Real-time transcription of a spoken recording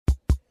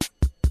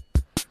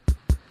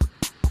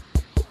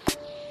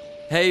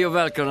Hej och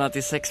välkomna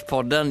till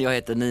Sexpodden. Jag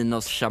heter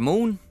Ninos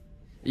Shamoun.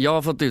 Jag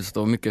har fått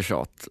utstå mycket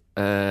tjat.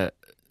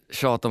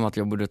 Tjat om att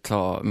jag borde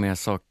ta mer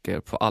saker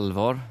på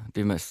allvar.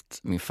 Det är mest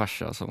min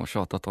farsa som har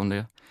tjatat om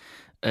det.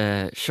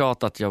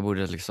 Tjat att jag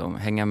borde liksom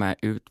hänga med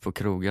ut på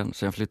krogen.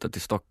 Så jag flyttade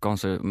till Stockholm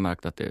så jag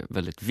märkte att det är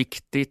väldigt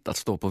viktigt att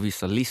stå på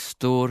vissa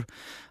listor.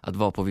 Att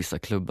vara på vissa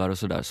klubbar och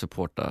sådär.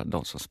 Supporta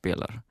de som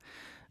spelar.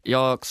 Jag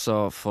har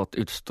också fått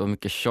utstå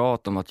mycket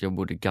tjat om att jag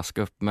borde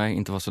gaska upp mig,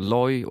 inte vara så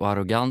loj och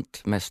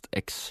arrogant, mest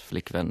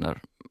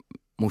ex-flickvänner,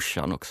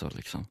 morsan också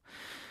liksom.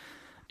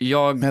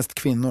 Mest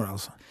kvinnor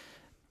alltså?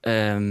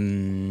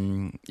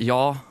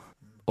 Ja,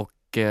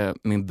 och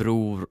min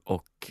bror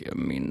och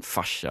min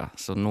farsa,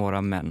 så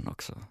några män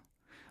också.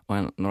 Och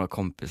några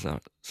kompisar,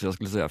 så jag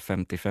skulle säga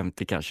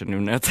 50-50 kanske nu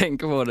när jag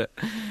tänker på det.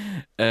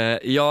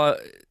 Jag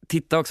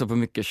tittar också på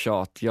mycket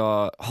tjat.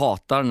 Jag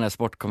hatar när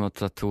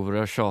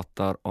sportkommentatorer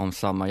tjatar om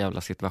samma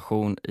jävla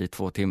situation i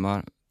 2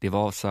 timmar. Det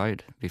var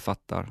offside, vi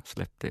fattar,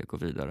 släpp det, gå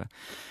vidare.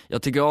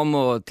 Jag tycker om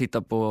att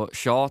titta på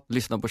tjat,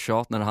 lyssna på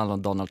tjat när det handlar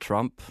om Donald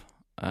Trump.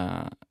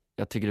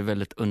 Jag tycker det är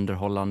väldigt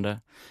underhållande.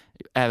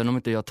 Även om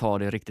inte jag tar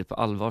det riktigt på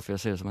allvar, för jag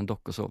ser det som en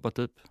dokusåpa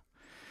typ.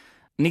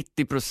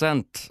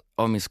 90%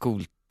 av min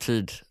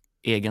skoltid,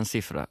 egen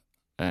siffra,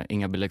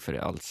 inga belägg för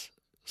det alls,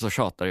 så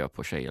tjatar jag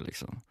på tjejer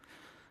liksom.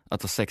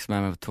 Att ha sex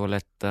med mig på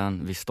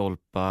toaletten, vid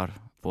stolpar,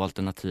 på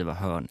alternativa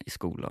hörn i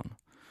skolan.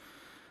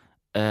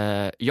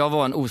 Jag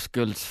var en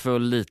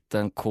oskuldsfull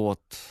liten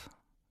kåt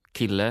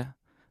kille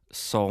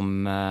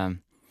som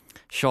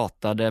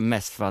tjatade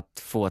mest för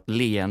att få ett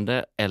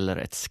leende eller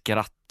ett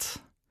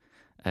skratt.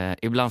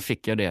 Ibland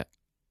fick jag det.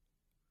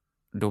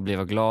 Då blev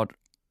jag glad,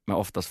 men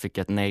oftast fick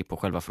jag ett nej på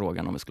själva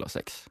frågan om vi skulle ha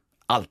sex.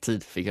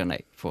 Alltid fick jag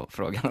nej på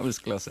frågan om vi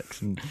skulle ha sex.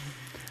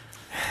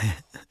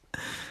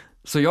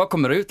 Så jag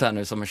kommer ut här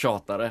nu som en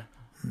tjatare.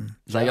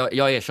 Så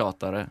jag är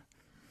tjatare.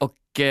 Och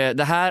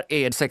det här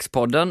är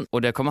Sexpodden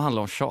och det kommer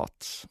handla om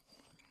tjat.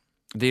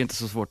 Det är inte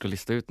så svårt att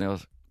lista ut när jag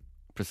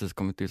precis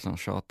kommit ut som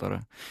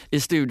tjatare. I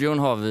studion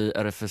har vi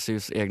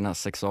RFSUs egna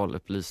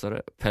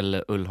sexualupplysare,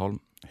 Pelle Ullholm.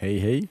 Hej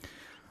hej.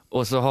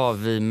 Och så har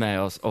vi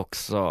med oss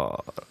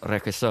också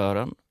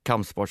regissören,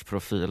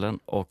 kampsportsprofilen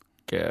och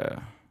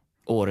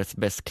årets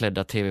bäst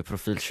klädda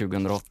tv-profil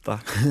 2008.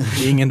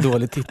 Ingen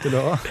dålig titel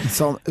då.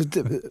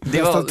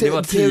 Det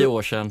var 10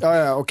 år sedan.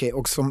 Ja, okej.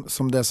 Och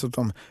som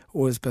dessutom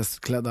årets bäst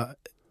klädda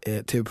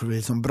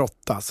tv-profil som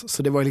brottas.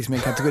 Så det var liksom en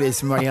kategori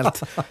som var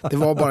helt... Det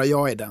var bara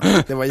jag i den.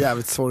 Det var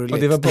jävligt sorgligt. Och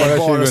det var bara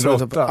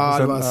 2008. Ja,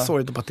 det var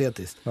sorgligt och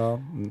patetiskt.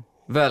 Ja.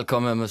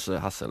 Välkommen Musse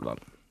Hasselvall.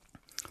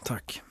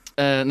 Tack.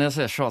 När jag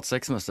säger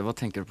tjatsex, Musse, vad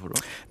tänker du på då?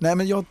 Nej,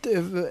 men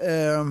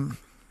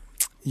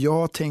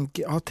jag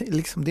tänker,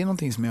 liksom, det är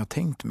någonting som jag har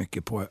tänkt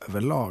mycket på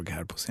överlag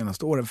här på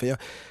senaste åren. För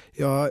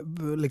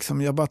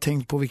jag bara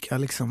tänkt på vilka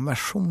liksom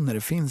versioner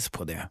det finns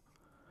på det.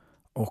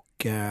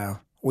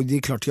 Och det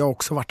är klart, jag har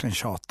också varit en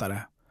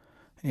tjatare.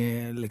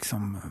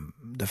 Liksom,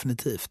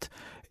 definitivt.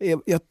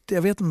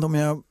 Jag vet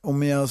inte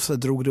om jag så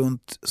drog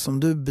runt som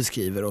du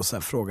beskriver och så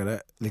här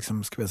frågade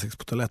liksom, ska vi ha sex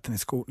på toaletten i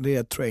skolan?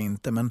 Det tror jag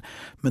inte. Men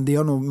det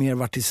har nog mer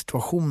varit i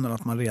situationen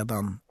att man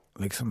redan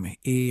liksom är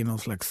i någon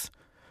slags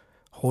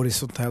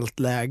horisontellt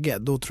läge.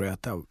 Då tror jag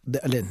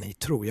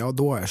att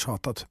då har jag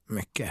tjatat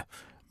mycket.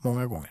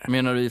 Många gånger.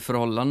 Menar du i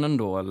förhållanden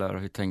då, eller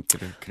hur tänker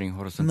du kring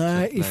horisontellt läge?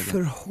 Nej, i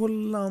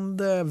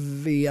förhållande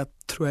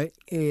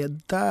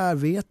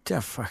vet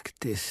jag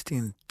faktiskt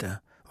inte.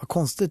 Vad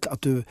konstigt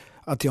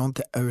att jag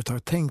inte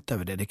överhuvudtaget tänkt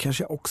över det. Det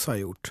kanske jag också har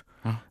gjort.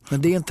 Ja.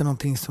 Men det är inte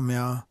någonting som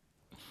jag...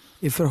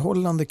 I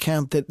förhållande kan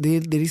jag inte... Det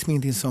är liksom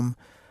ingenting som...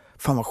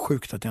 Fan vad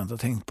sjukt att jag inte har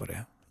tänkt på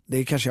det.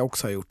 Det kanske jag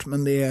också har gjort.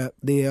 Men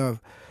det är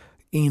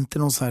inte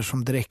någon så här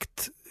som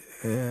direkt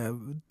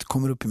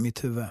kommer upp i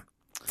mitt huvud.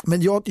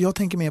 Men jag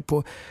tänker mer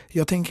på...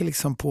 Jag tänker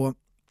liksom på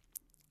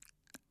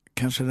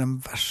kanske den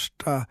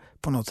värsta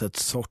på något sätt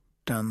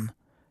sorten,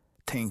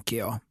 tänker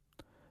jag,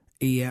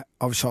 är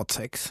av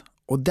tjatsex.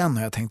 Och den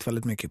har jag tänkt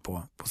väldigt mycket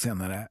på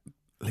senare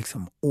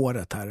liksom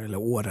året här, eller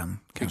åren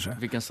kanske.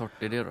 Vilken sort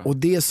är det då? Och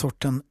det är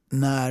sorten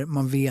när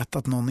man vet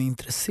att någon är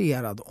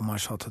intresserad om man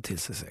tjatar till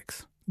sig sex.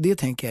 Det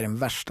tänker jag är den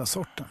värsta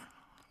sorten.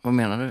 Vad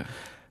menar du?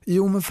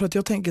 Jo, men för att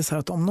jag tänker så här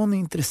att om någon är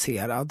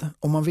intresserad,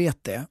 om man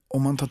vet det,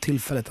 om man tar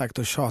tillfället akt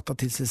och tjatar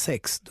till sig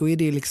sex, då är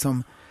det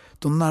liksom,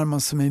 då närmar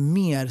sig med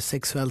mer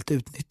sexuellt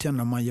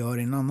utnyttjande än man gör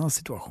i en annan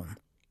situation.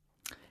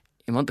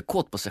 Är man inte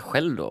kåt på sig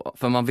själv då?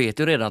 För man vet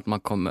ju redan att man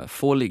kommer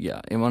få ligga.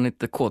 Är man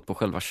inte kåt på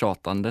själva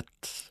tjatandet?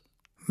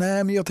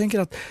 Nej, men jag tänker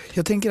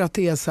att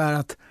det är så här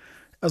att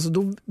alltså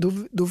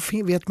då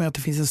vet man att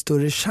det finns en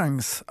större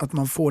chans att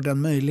man får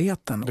den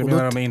möjligheten. Du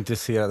menar att de är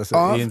intresserade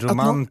i en man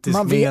romantisk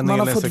har mening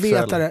fått eller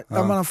veta det.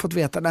 Ja, man har fått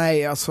veta,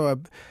 nej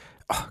alltså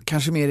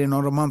kanske mer i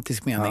någon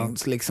romantisk mening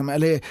liksom,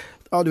 eller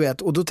ja, du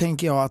vet, och då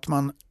tänker jag att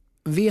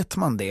vet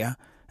man det,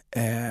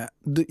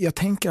 jag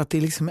tänker att det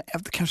är liksom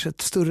kanske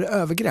ett större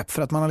övergrepp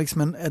för att man har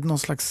liksom någon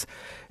slags,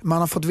 man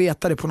har fått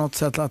veta det på något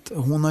sätt att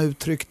hon har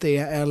uttryckt det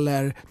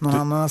eller någon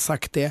annan har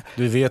sagt det.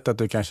 Du vet att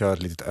du kanske har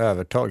ett litet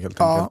övertag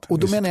helt enkelt. Ja, och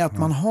då menar jag att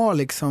man har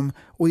liksom,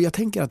 och jag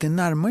tänker att det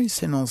närmar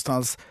sig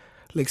någonstans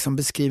liksom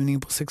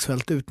beskrivning på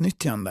sexuellt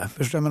utnyttjande.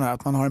 Förstår du vad jag menar?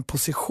 Att man har en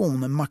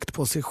position, en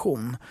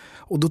maktposition.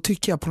 Och då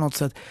tycker jag på något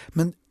sätt,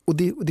 och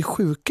det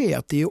sjuka är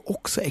att det är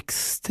också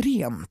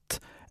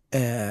extremt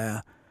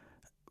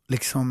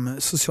liksom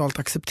socialt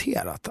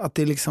accepterat. Att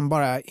det liksom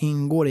bara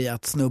ingår i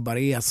att snubbar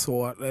är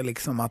så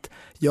liksom att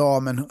ja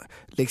men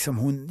liksom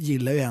hon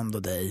gillar ju ändå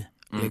dig.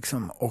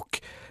 Liksom,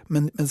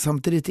 men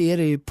samtidigt är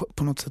det ju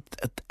på något sätt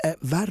ett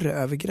värre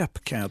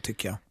övergrepp kan jag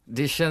tycka.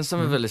 Det känns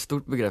som ett väldigt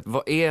stort begrepp.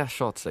 Vad är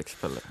tjatsex,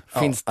 Pelle?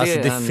 Finns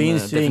det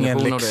finns ju ingen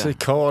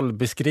lexikal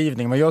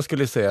beskrivning, men jag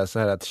skulle säga så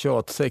här att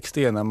tjatsex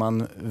det är när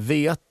man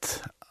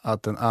vet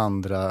att den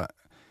andra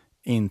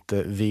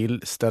inte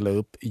vill ställa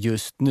upp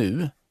just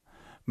nu,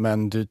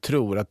 men du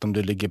tror att om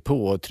du ligger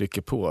på och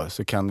trycker på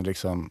så kan du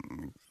liksom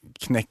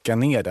knäcka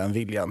ner den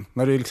viljan.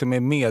 När du liksom är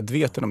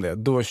medveten om det,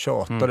 då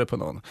tjatar du på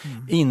någon.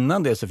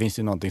 Innan det så finns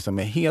det någonting som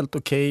är helt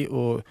okej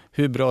och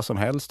hur bra som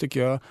helst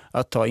tycker jag,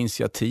 att ta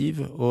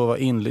initiativ och vara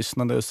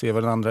inlyssnande och se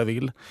vad den andra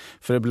vill.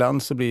 För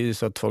ibland så blir det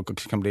så att folk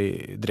också kan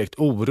bli direkt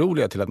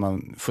oroliga till att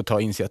man får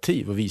ta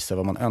initiativ och visa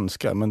vad man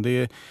önskar. Men det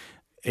är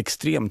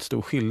extremt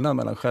stor skillnad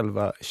mellan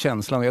själva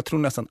känslan. Och jag tror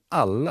nästan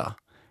alla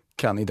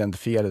kan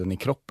identifiera den i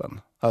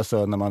kroppen.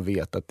 Alltså när man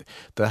vet att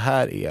det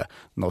här är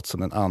något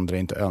som den andra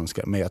inte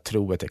önskar, men jag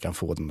tror att jag kan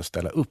få den att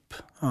ställa upp.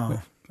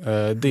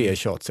 Det är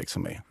tjatsex för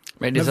mig.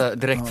 Men det är så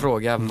direkt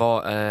fråga,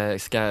 vad,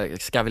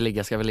 ska vi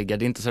ligga?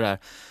 Det är inte sådär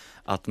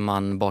att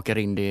man bakar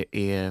in det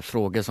i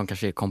frågor som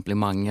kanske är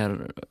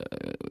komplimanger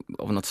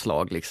av något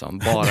slag liksom,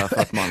 bara för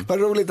att man... Vad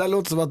roligt, det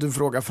låter som att du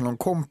frågar för någon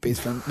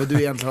kompis men du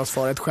egentligen har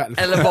svaret själv.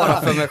 Eller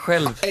bara för mig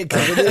själv.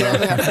 Exakt, det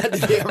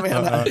är det jag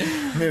menar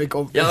med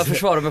kompis. Jag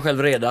försvarar mig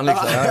själv redan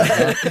liksom.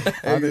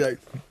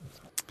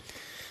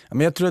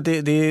 Men jag tror att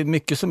det är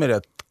mycket som är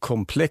rätt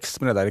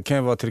komplext med det där. Det kan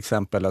ju vara till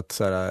exempel att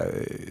så här,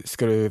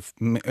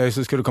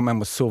 ska du komma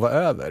hem och sova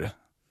över?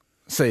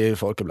 Säger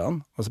folk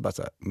ibland. Och så bara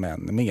så här,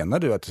 men menar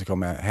du att du ska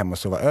komma hem och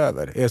sova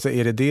över? Alltså,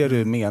 är det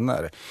du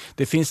menar?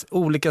 Det finns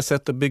olika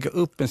sätt att bygga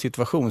upp en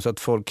situation så att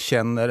folk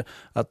känner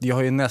att jag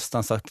har ju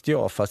nästan sagt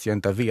ja fast jag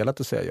inte har velat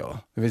att säga ja.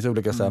 Det finns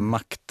olika så här,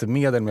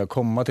 maktmedel med att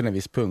komma till en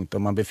viss punkt.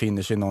 Om man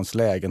befinner sig i någons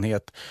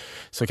lägenhet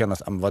så kan man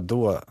säga,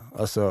 vadå?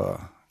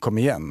 Alltså, kom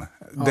igen.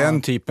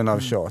 Den typen av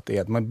tjat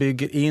är att man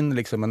bygger in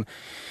liksom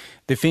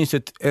det finns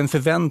en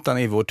förväntan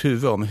i vårt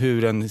huvud om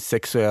hur en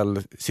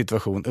sexuell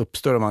situation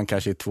uppstår om man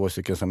kanske är två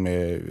stycken som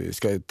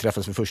ska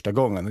träffas för första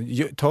gången.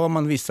 Tar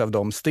man vissa av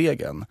de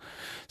stegen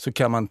så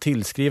kan man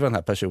tillskriva den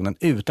här personen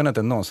utan att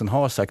den någonsin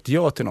har sagt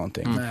ja till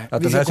någonting.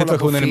 Att den här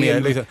situationen är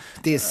mer... Liksom,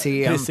 det är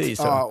sent. Precis,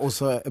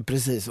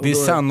 precis. Och det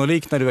är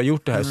sannolikt när du har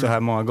gjort det här så här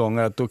många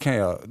gånger att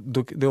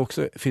det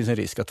också finns en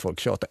risk att folk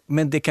tjatar.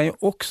 Men det kan ju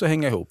också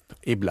hänga ihop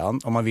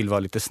ibland, om man vill vara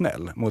lite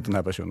snäll mot den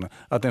här personen,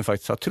 att den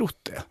faktiskt har trott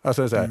det.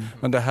 Alltså så här,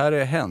 men det här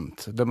är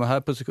hänt. De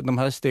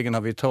här stegen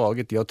har vi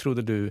tagit. Jag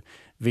trodde du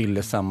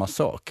ville samma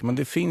sak. Men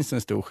det finns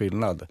en stor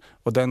skillnad.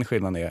 Och den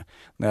skillnaden är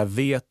när jag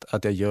vet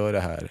att jag gör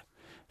det här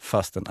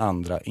fast den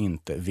andra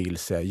inte vill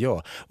säga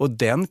ja. Och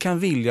den kan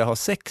vilja ha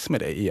sex med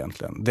dig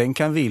egentligen. Den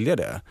kan vilja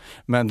det.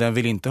 Men den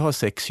vill inte ha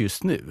sex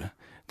just nu.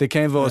 Det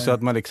kan ju vara så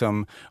att man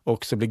liksom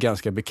också blir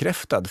ganska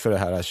bekräftad för det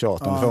här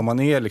tjaten. För om man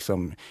är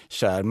liksom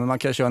kär, men man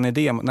kanske har en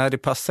idé, nej det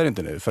passar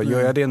inte nu. För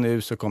gör jag det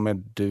nu så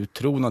kommer du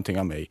tro någonting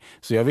av mig.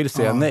 Så jag vill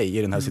säga nej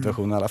i den här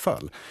situationen i alla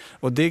fall.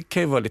 Och det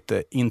kan ju vara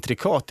lite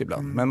intrikat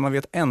ibland. Men man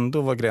vet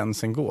ändå var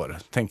gränsen går,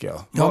 tänker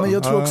jag. Ja, men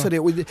jag tror också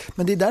det.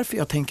 Men det är därför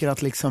jag tänker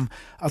att liksom,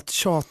 att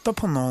tjata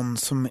på någon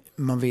som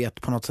man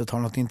vet på något sätt har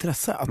något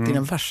intresse, att det är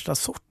den värsta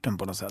sorten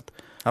på något sätt.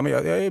 Ja, men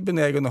jag är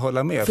benägen att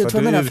hålla med. För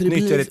att du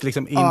utnyttjar ett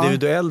liksom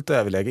individuellt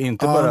överläge.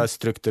 Inte bara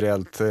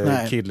strukturellt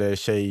kille,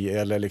 tjej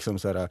eller liksom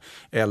så här,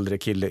 äldre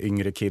kille,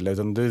 yngre kille.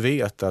 Utan du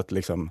vet att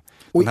liksom,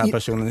 den här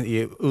personen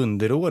är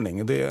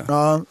underordning.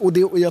 Ja,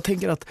 och jag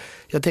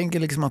tänker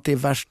liksom att det är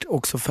värst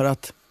också för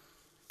att,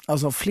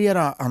 alltså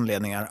flera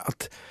anledningar.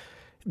 Att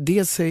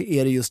dels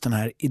är det just den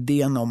här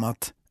idén om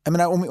att, jag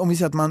menar, om vi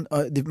säger att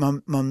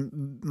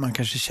man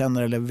kanske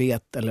känner eller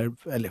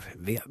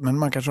vet, men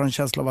man kanske har en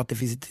känsla av att det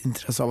finns ett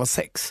intresse av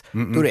sex.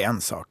 Då är det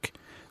en sak.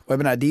 Och jag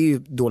menar, det är ju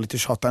dåligt att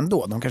tjata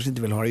ändå. De kanske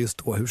inte vill ha det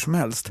just då hur som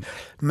helst.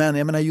 Men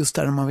jag menar, just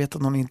där när man vet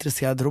att någon är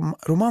intresserad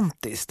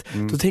romantiskt,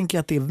 då tänker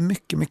jag att det är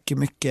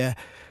mycket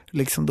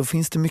liksom, då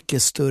finns det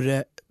mycket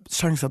större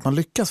chans att man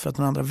lyckas för att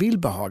den andra vill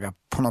behaga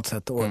på något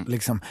sätt och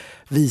liksom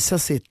visa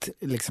sitt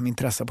liksom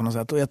intresse på något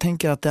sätt. Och jag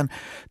tänker att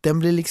den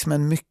blir liksom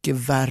en mycket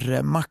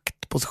värre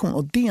maktposition.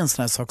 Och det är en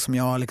sån här sak som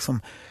jag har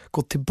liksom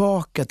gått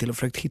tillbaka till och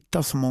försökt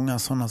hitta så många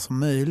sådana som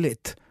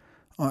möjligt.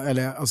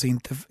 Eller alltså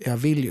inte, jag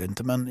vill ju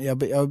inte, men jag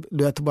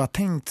har bara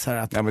tänkt så här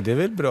att... Ja, men det är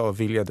väl bra att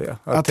vilja det.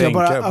 Att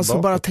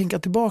jag bara tänka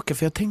tillbaka,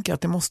 för jag tänker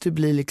att det måste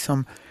bli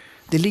liksom...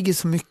 Det ligger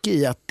så mycket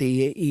i att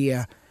det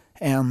är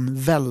en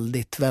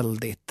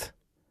väldigt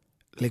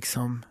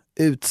liksom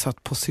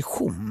utsatt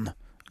position.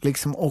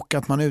 Liksom, och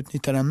att man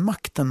utnyttjar den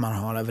makten man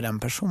har över den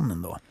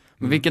personen då.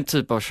 Men vilken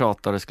typ av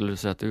tjatare skulle du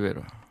säga att du är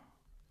då?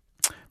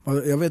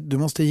 Jag vet, du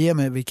måste ge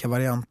mig vilka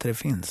varianter det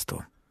finns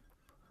då.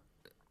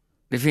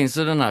 Det finns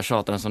ju den här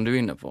tjataren som du är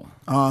inne på.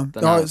 Ja.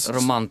 Den här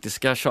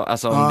romantiska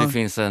alltså om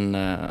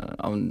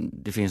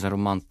det finns en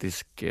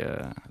romantisk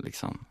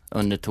liksom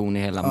underton i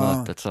hela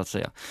mötet så att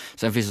säga.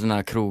 Sen finns det den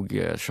här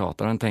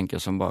krogtjataren tänker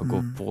jag som bara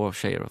går på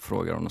tjejer och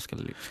frågar om de ska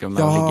ligga liksom.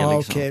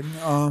 Okay.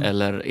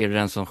 Eller är det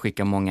den som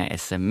skickar många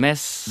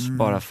sms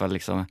bara för att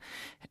liksom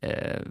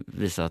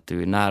visa att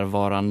du är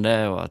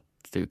närvarande och att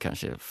du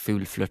kanske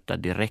fulflörtar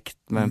direkt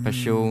med en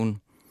person.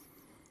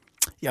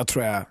 Jag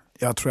tror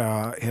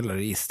jag hela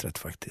registret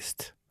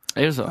faktiskt.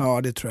 Är det så?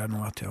 Ja, det tror jag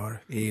nog att jag har.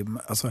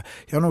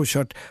 Jag har nog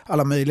kört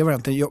alla möjliga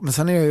varianter. Men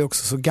sen är jag ju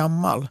också så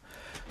gammal.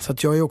 Så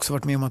att jag har ju också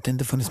varit med om att det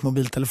inte funnits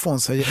mobiltelefon.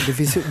 Så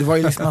det var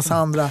ju liksom massa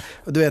andra,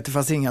 du vet, det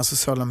fanns inga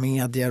sociala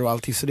medier och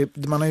allting. Så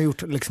man har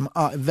gjort liksom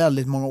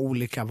väldigt många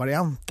olika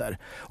varianter.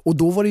 Och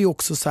då var det ju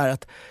också så här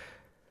att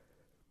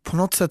på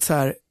något sätt så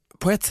här,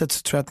 på ett sätt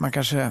så tror jag att man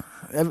kanske,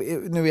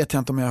 nu vet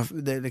jag inte om jag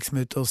det är liksom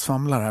ute och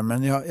svamlar här,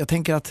 men jag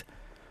tänker att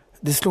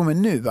det slår mig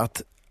nu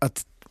att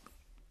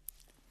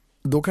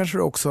då kanske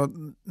det också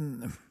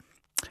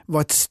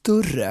var ett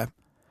större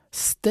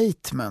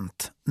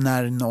statement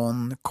när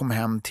någon kom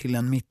hem till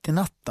en mitt i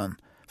natten.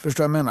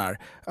 Förstår jag menar?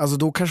 Alltså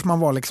då kanske man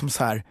var liksom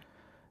så här,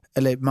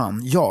 eller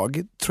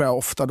jag tror jag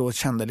ofta då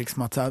kände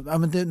liksom att ja,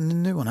 men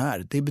nu är hon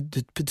här, det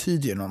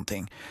betyder ju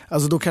någonting.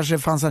 Alltså då kanske det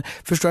fanns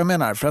förstår jag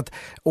menar? För att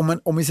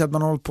om vi säger att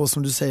man håller på,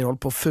 som du säger, håller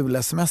på att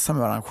ful-smsa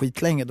med varandra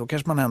skitlänge, då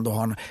kanske man ändå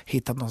har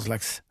hittat någon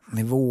slags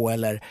nivå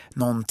eller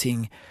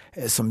någonting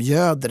som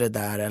göder det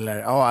där,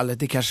 eller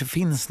det kanske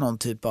finns någon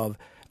typ av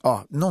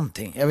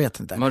någonting, jag vet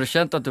inte. Men har du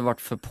känt att du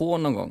varit för på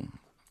någon gång?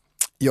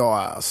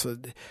 Ja, alltså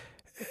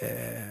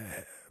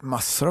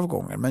massor av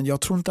gånger, men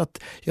jag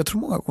tror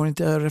många gånger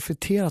inte jag har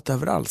reflekterat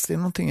över alls. Det är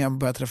någonting jag har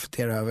börjat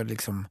reflektera över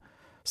liksom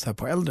så här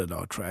på äldre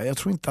dag, tror jag. Jag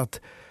tror inte att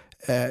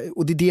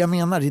och det är det jag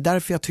menar, det är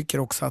därför jag tycker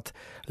också att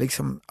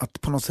liksom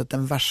att på något sätt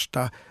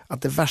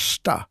det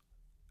värsta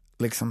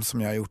liksom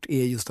som jag har gjort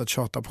är just att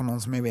tjata på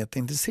någon som jag vet är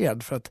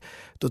intresserad, för att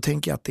då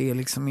tänker jag att det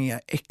liksom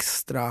är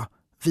extra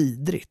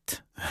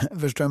vidrigt.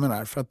 Förstår jag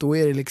menar? För att då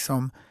är det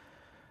liksom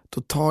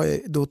då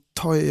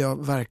tar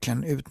jag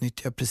verkligen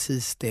utnyttjar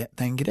precis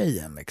den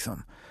grejen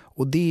liksom.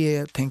 Och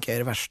det tänker jag är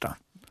det värsta.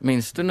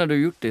 Minns du när du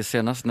gjort det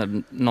senast,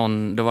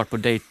 när du har varit på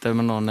dejter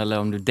med någon, eller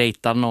om du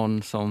dejtar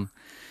någon som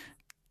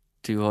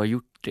du har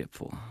gjort det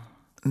på?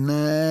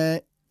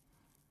 Nej,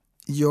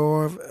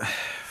 jag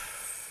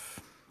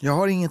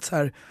har inget så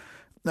här,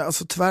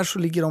 alltså tyvärr så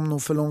ligger de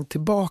nog för långt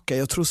tillbaka.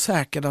 Jag tror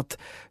säkert att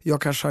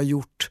jag kanske har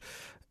gjort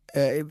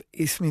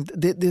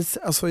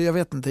alltså jag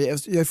vet inte,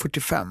 jag är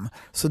 45,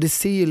 så det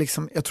ser ju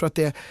liksom, jag tror att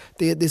det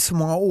är så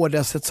många år det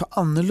har sett så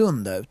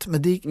annorlunda ut.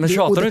 Men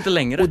tjatar du inte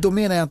längre? Och då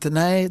menar jag inte,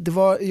 nej, det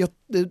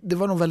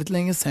var nog väldigt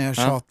länge sedan jag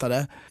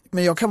tjatade.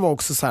 Men jag kan vara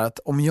också så här att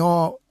om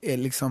jag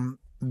liksom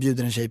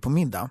bjuder en tjej på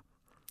middag,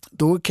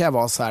 då kan jag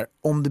vara så här,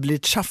 om det blir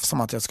ett tjafs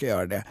om att jag ska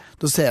göra det,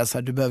 då säger jag så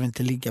här, du behöver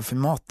inte ligga för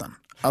maten.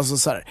 Alltså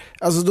så här,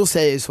 alltså då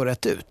säger jag ju så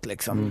rätt ut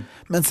liksom.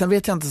 Men sen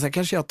vet jag inte, så här,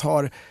 kanske jag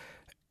tar,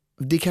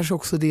 det är kanske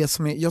också det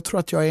som är, jag tror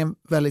att jag är en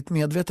väldigt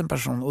medveten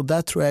person, och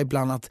där tror jag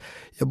ibland att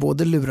jag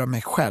både lurar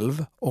mig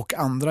själv och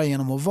andra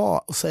genom att vara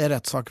och säga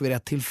rätt saker vid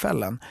rätt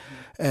tillfällen.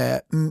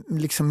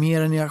 Liksom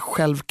mer än jag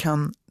själv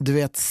kan, du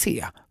vet,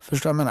 se.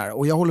 Förstår jag menar?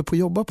 Och jag håller på att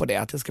jobba på det,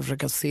 att jag ska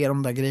försöka se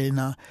de där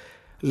grejerna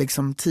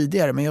liksom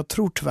tidigare, men jag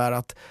tror tyvärr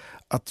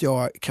att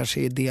jag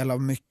kanske är del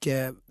av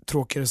mycket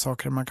tråkigare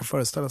saker än man kan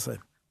föreställa sig.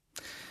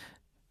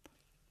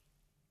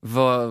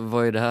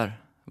 Vad är det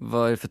här?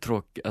 Vad är det för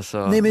tråkigt?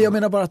 Alltså... Nej, men jag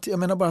menar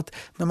bara att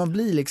när man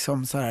blir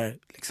liksom så här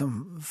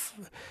liksom,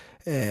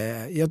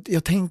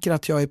 jag tänker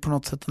att jag är på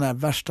något sätt den här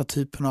värsta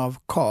typen av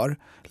kar,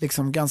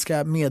 liksom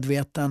ganska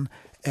medveten,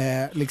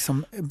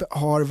 liksom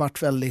har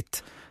varit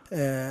väldigt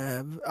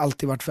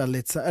alltid varit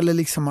väldigt, eller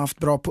liksom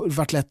haft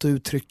varit lätt att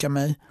uttrycka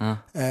mig,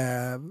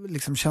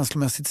 liksom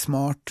känslomässigt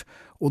smart,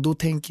 och då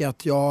tänker jag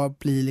att jag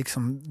blir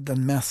liksom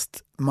den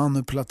mest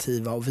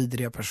manipulativa och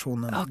vidriga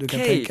personen. Okay, du kan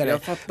tänka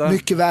dig.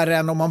 Mycket värre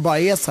än om man bara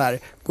är så här.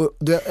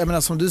 Jag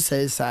menar, som du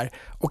säger så här,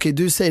 okej,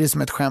 du säger det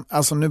som ett skämt,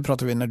 alltså nu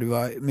pratar vi när du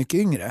var mycket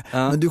yngre,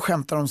 men du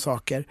skämtar om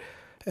saker,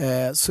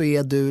 så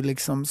är du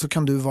liksom, så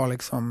kan du vara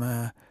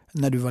liksom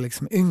när du var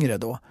liksom yngre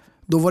då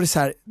var det så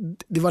här,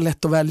 det var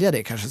lätt att välja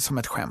det kanske som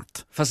ett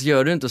skämt. Fast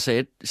gör du inte och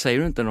säger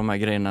du inte de här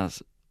grejerna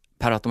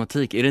per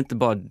automatik? Är det inte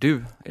bara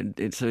du?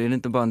 Så är det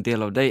inte bara en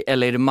del av dig?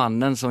 Eller är det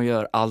mannen som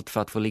gör allt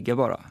för att få ligga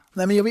bara?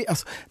 Nej,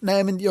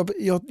 men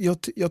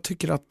jag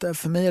tycker att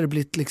för mig har det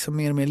blivit liksom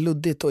mer och mer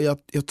luddigt, och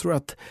jag tror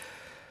att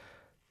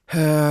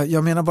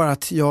jag menar bara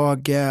att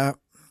jag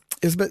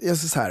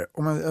så här,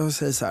 om jag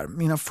säger så här,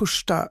 mina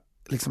första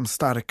liksom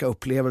starka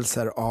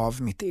upplevelser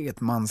av mitt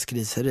eget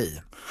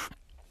mansgriseri,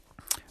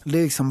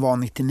 det liksom var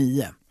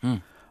 99.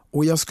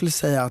 Och jag skulle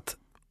säga att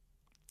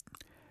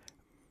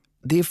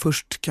det är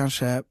först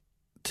kanske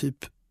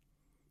typ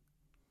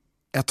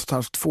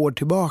 1,5-2 år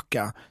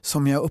tillbaka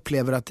som jag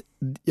upplever att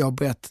jag har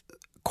börjat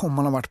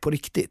komma någon vart på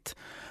riktigt.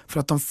 För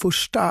att de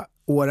första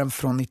åren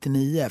från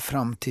 99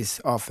 fram till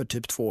för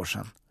typ 2 år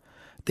sedan,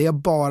 det har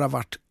bara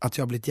varit att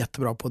jag har blivit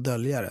jättebra på att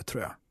dölja det,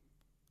 tror jag.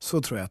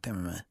 Så tror jag att det är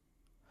med mig.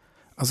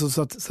 Alltså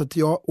så att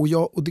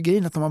och det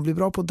grejen är att när man blir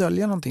bra på att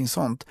dölja någonting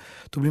sånt,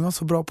 då blir man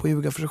så bra på att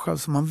ljuga för sig själv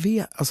så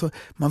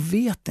man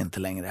vet inte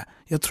längre.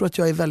 Jag tror att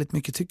jag är väldigt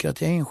mycket tycker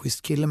att jag är en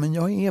schysst kille, men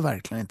jag är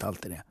verkligen inte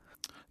alltid det.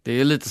 Det är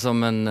ju lite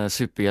som en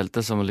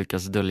superhjälte som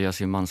lyckas dölja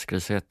sin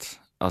mansgrishet.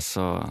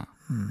 Alltså,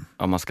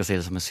 om man ska se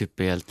det som en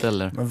superhjälte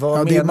eller... Men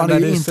vad menar du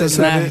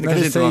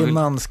när du säger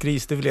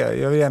mansgris? Det vill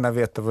jag vill gärna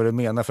veta vad du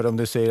menar. För om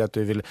du säger att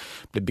du vill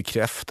bli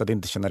bekräftad,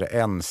 inte känna dig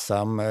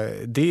ensam.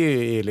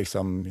 Det är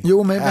liksom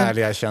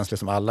ärliga känslor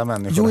som alla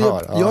människor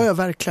har. Ja,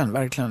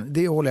 verkligen.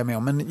 Det håller jag med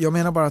om. Men jag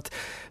menar bara att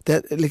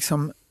det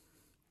liksom...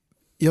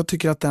 Jag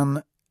tycker att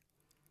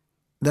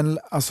den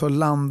alltså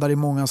landar i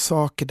många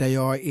saker där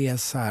jag är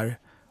så här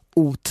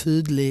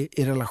otydlig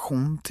i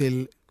relation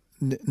till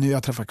nu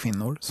jag träffar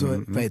kvinnor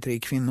så vad heter det,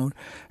 kvinnor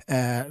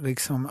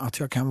liksom att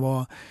jag kan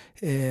vara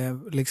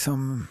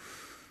liksom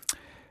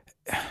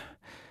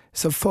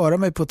så föra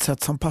mig på ett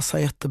sätt som passar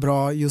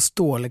jättebra just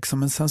då liksom,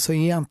 men sen så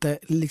är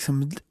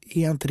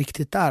jag inte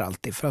riktigt där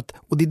alltid för att,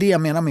 och det är det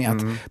jag menar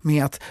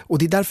med att och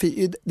det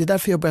är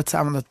därför jag börjat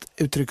använda ett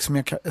uttryck som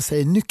jag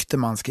säger nykter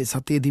manskris,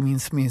 att det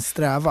är min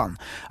strävan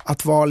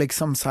att vara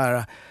liksom så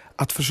här,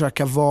 att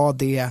försöka vara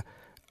det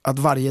att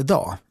varje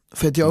dag.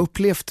 För att jag har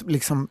upplevt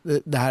liksom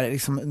det här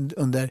liksom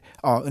under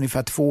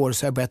ungefär 2 år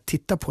så har jag börjat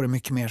titta på det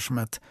mycket mer som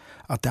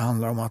att det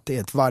handlar om att det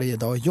är ett varje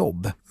dag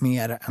jobb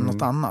mer än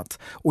något annat.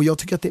 Och jag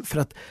tycker att det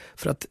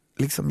för att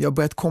liksom jag har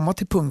börjat komma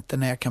till punkten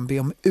när jag kan be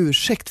om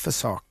ursäkt för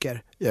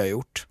saker jag har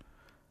gjort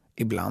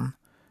ibland.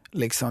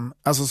 Liksom,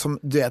 alltså som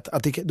du vet,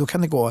 att då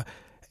kan det gå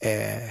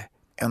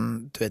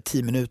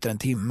 10 minuter, en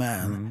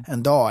timme,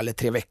 en dag eller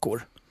 3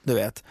 veckor. Du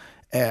vet.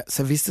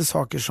 Sen finns det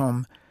saker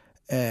som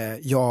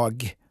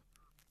jag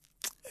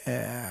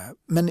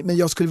men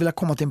jag skulle vilja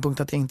komma till en punkt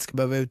att jag inte ska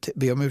behöva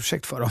be om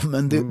ursäkt för dem.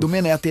 Men då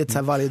menar jag att det är ett så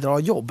här varje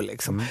dag jobb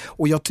liksom.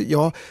 Och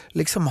jag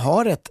liksom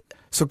har ett,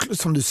 så,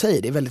 som du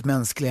säger, det är väldigt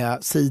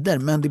mänskliga sidor,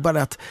 men det är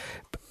bara att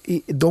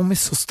de är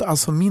så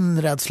alltså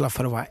min rädsla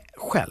för att vara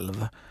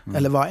själv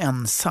eller vara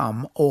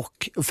ensam,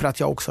 och för att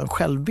jag också har en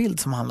självbild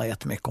som handlar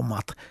jättemycket om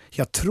att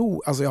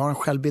jag har en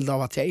självbild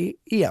av att jag är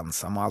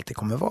ensam och alltid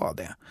kommer vara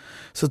det.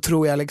 Så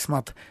tror jag liksom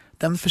att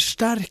den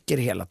förstärker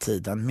hela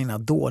tiden mina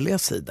dåliga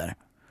sidor.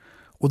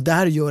 Och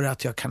där gör det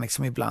att jag kan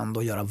liksom ibland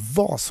då göra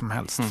vad som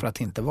helst för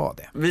att inte vara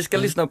det. Vi ska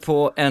lyssna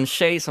på en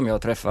tjej som jag har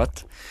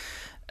träffat.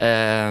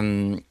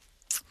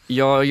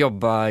 Jag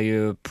jobbar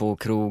ju på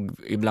krog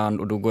ibland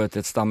och då går jag till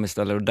ett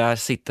stammisställe och där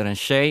sitter en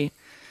tjej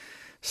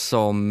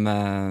som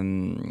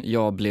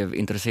jag blev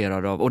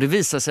intresserad av. Och det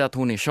visar sig att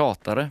hon är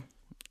tjatare.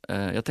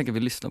 Jag tänker vi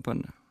lyssnar på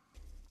henne.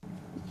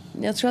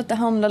 Jag tror att det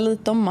handlar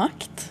lite om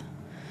makt.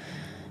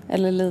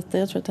 Eller lite,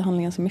 jag tror att det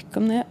handlar ganska mycket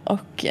om det.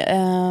 Och...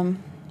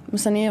 men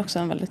sen är jag också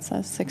en väldigt så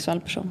här,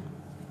 sexuell person.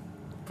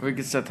 På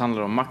vilket sätt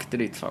handlar det om makt i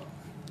ditt fall?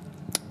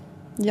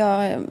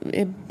 Jag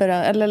är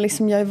beredd, eller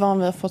liksom jag är van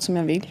vid att få som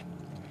jag vill.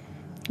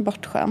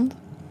 Bortskämd.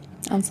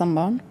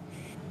 Ensambarn.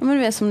 Men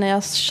det är som när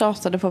jag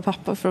tjatade på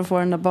pappa för att få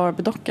den där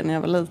Barbie-dockan när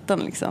jag var liten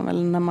liksom.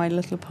 Eller när My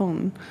Little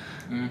Pony.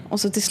 Och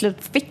så till slut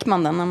fick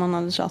man den när man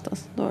hade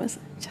tjatat. Då var det så,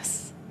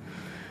 yes.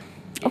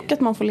 Och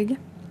att man får ligga.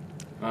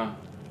 Ja.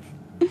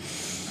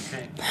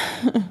 Okej.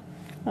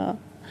 Ja.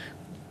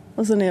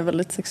 Och sen är jag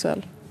väldigt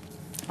sexuell.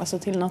 Alltså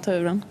till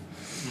naturen.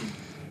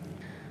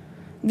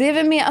 Det är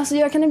väl mer, alltså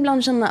jag kan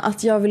ibland känna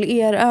att jag vill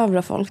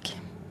erövra folk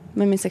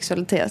med min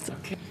sexualitet.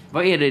 Okay.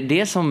 Vad är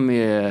det som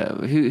är,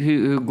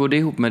 hur går det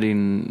ihop med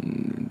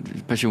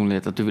din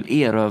personlighet att du vill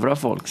erövra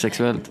folk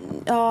sexuellt?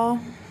 Ja,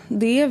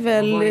 det är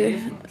väl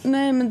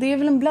men det är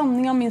väl en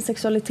blandning av min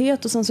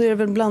sexualitet och sen så är det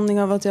väl en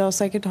blandning av att jag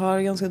säkert har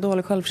ganska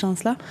dålig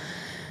självkänsla.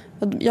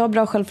 Jag har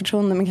bra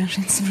självförtroende men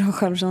kanske inte så bra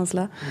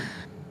självkänsla.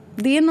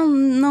 Det är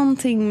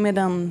någonting med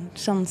den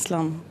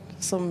känslan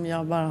som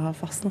jag bara har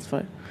fastnat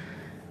för.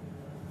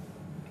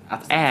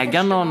 Att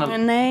äga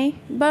någon? Nej,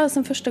 bara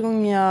sen första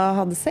gången jag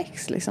hade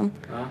sex liksom.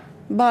 Ja.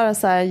 Bara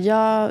så här,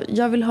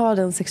 jag vill ha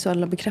den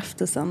sexuella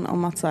bekräftelsen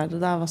om att så här, det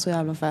där var så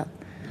jävla fett.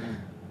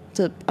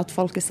 Typ att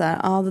folk är så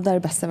här, det där är det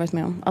bästa jag varit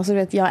med om. Alltså du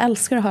vet, jag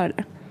älskar att höra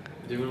det.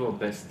 Du vill vara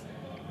bäst.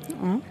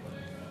 Ja.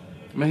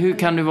 Men hur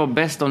kan du vara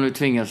bäst om du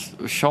tvingas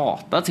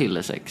tjata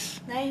till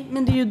sex? Nej,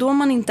 men det är ju då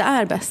man inte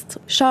är bäst.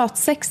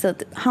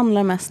 Tjatsexet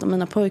handlar mest om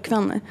mina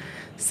pojkvänner.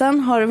 Sen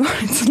har det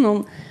varit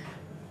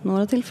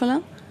några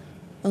tillfällen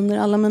under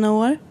alla mina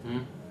år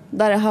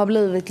där det har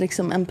blivit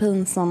liksom en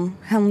pinsam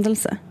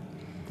händelse.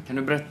 Kan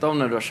du berätta om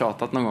när du har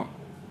tjatat någon gång?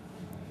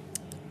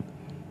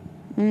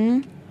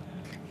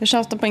 Jag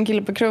tjatade på en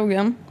kille på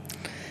krogen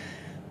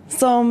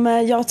som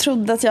jag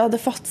trodde att jag hade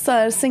fått så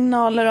här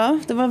signaler av.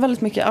 Det var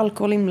väldigt mycket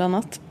alkohol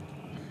inblandat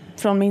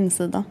från min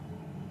sida.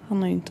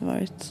 Han har ju inte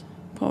varit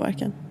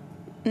påverkad.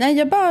 Nej,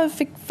 jag bara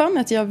fick för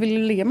mig att jag ville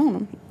ligga med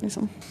honom.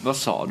 Liksom. Vad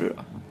sa du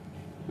då?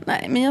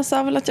 Nej, men jag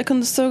sa väl att jag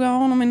kunde suga av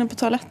honom inne på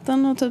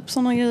toaletten och typ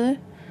sådana grejer.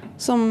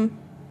 Som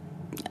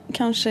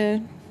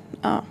kanske,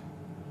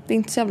 det är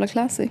inte så jävla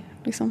classy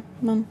liksom.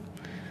 Men...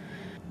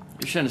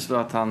 Hur kändes det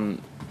att han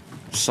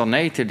sa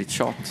nej till ditt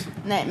tjat?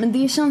 Nej, men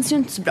det känns ju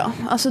inte så bra.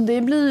 Alltså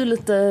det blir ju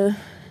lite,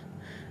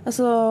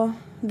 alltså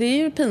det är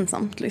ju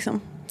pinsamt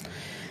liksom.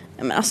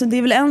 Men alltså det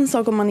är väl en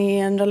sak om man är i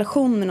en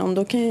relation med någon,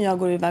 då kan ju jag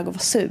gå iväg och vara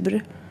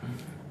sur.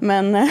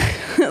 Men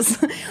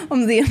alltså,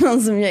 om det är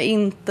någon som jag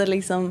inte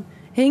liksom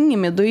hänger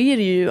med, då är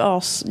det ju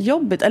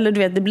asjobbigt. Eller du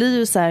vet, det blir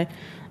ju så här,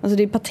 alltså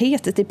det är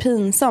patetiskt, det är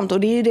pinsamt. Och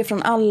det är ju det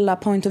från alla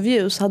point of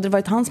views. Hade det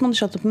varit han som hade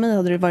tjatat på mig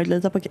hade det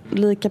varit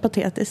lika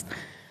patetiskt.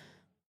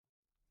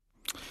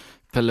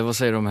 Pelle, vad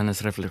säger du om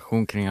hennes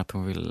reflektion kring att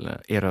hon vill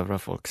erövra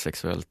folk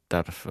sexuellt,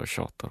 därför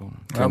tjatar hon?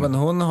 Ja, men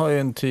hon har ju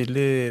en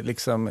tydlig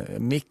liksom,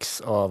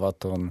 mix av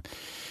att hon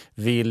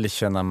vill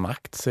känna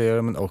makt, säger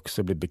hon, men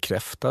också bli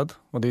bekräftad.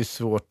 Och det är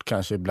svårt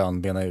kanske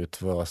ibland bena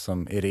ut vad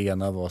som är det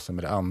ena och vad som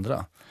är det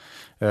andra.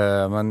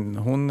 Men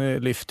hon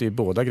lyfter ju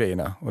båda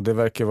grejerna och det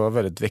verkar vara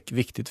väldigt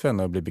viktigt för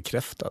henne att bli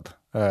bekräftad.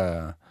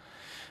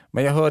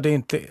 Men jag hörde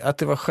inte att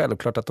det var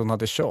självklart att hon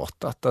hade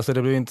tjatat. Alltså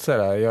det blev inte så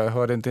här, jag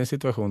hörde inte en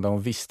situation där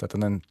hon visste att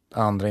den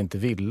andra inte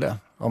ville.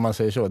 Om man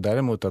säger så.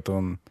 Däremot att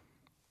hon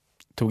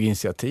tog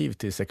initiativ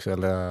till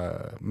sexuella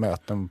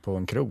möten på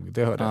en krog.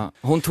 Det hörde jag.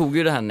 Hon tog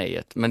ju det här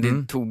nejet, men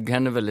det tog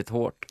henne väldigt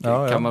hårt.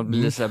 Kan man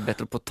bli så här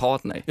bättre på att ta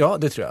ett nej? Ja,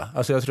 det tror jag.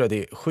 Alltså jag tror att det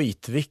är en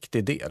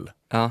skitviktig del.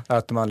 Ja.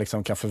 Att man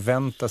liksom kan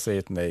förvänta sig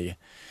ett nej.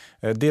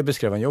 Det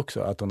beskrev han ju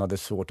också, att hon hade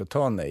svårt att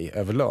ta nej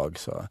överlag.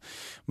 Så.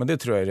 Men det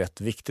tror jag är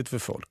rätt viktigt för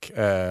folk.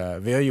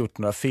 Vi har gjort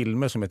några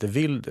filmer som heter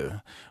Vill du?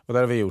 Och där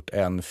har vi gjort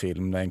en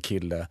film när en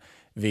kille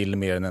vill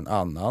mer än en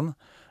annan.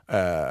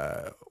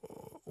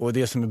 Och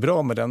det som är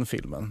bra med den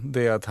filmen,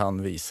 det är att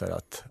han visar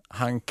att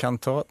han kan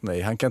ta ett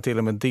nej. Han kan till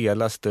och med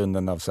dela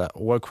stunden av så här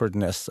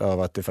awkwardness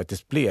av att det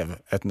faktiskt blev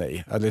ett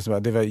nej. Att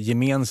liksom, det var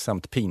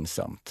gemensamt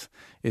pinsamt.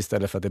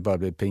 Istället för att det bara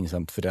blev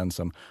pinsamt för den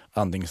som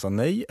antingen sa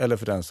nej eller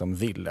för den som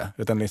ville.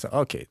 Utan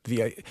liksom,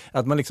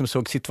 att man liksom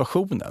såg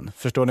situationen.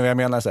 Förstår ni vad jag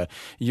menar? Så här,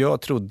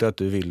 jag trodde att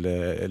du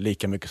ville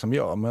lika mycket som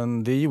jag,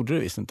 men det gjorde du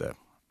visst inte.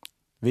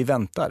 Vi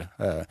väntar.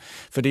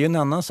 För det är en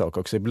annan sak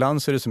också.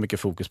 Ibland så är det så mycket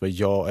fokus på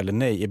ja eller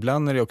nej.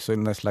 Ibland är det också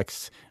en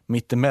slags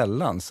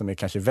mittemellan som är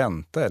kanske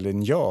vänta eller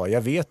en ja.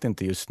 Jag vet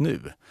inte just nu.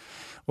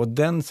 Och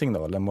den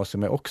signalen måste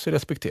man också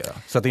respektera.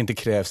 Så att det inte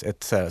krävs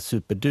ett så här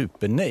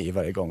superduper nej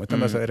varje gång. Utan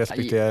man ska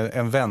respektera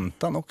en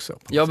väntan också.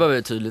 Jag behöver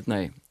ett tydligt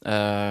nej.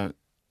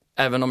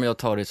 Även om jag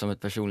tar det som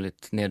ett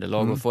personligt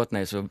nederlag och får ett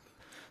nej, så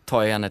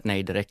tar jag gärna ett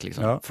nej direkt.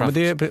 Liksom. Ja,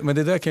 men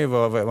det där kan ju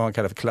vara vad man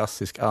kallar för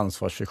klassisk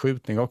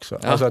ansvarsförskjutning också.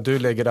 Ja. Alltså att du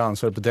lägger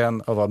ansvar på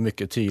den och var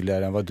mycket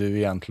tydligare än vad du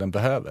egentligen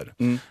behöver.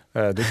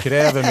 Du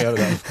kräver mer av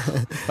den.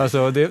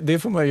 Alltså det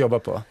får man jobba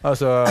på.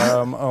 Alltså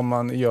om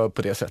man gör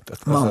på det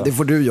sättet. Alltså, det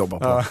får du jobba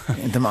på,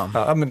 inte man.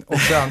 Ja, men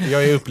också,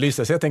 jag är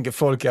upplysare så jag tänker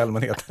folk i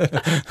allmänhet.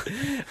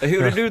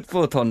 Hur är du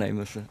på att ta nej,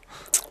 Musse?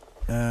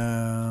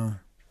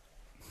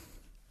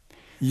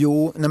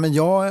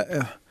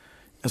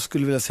 Jag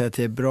skulle vilja säga att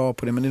jag är bra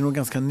på det, men det är nog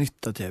ganska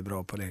nytt att jag är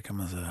bra på det, kan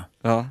man säga.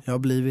 Ja. Jag har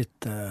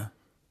blivit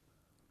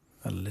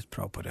väldigt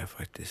bra på det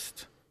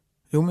faktiskt.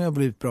 Jo, men jag har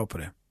blivit bra på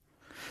det.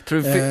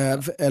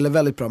 Eller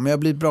väldigt bra, men jag har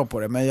blivit bra på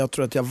det. Men jag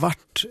tror att jag har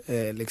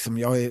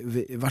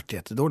varit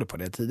jättedålig på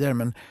det tidigare,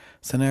 men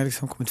sen har jag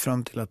liksom kommit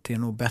fram till att det är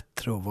nog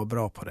bättre att vara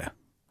bra på det.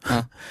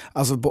 Ja.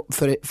 Alltså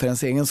för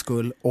ens egen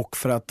skull och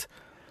för att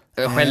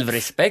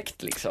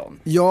självrespekt liksom.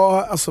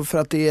 Ja, alltså för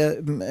att det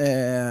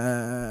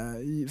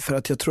är för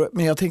att jag tror,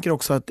 men jag tänker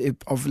också att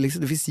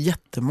det finns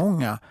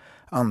jättemånga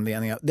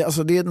anledningar.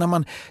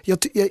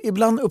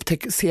 Ibland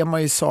ser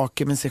man ju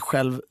saker med sig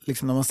själv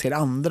liksom, när man ser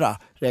andra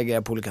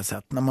reagera på olika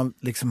sätt. När man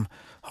liksom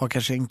har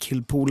kanske en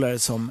killpolare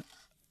som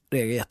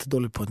reagerar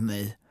jättedåligt på ett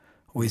nej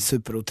och är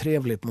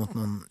superotrevligt mot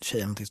någon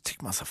tjej, och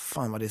tycker man så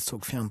fan vad det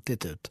såg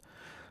fjantigt ut.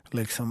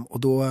 Liksom, och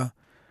då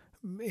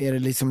är det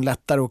liksom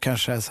lättare att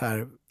kanske så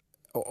här,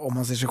 om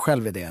man ser sig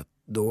själv i det,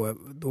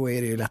 då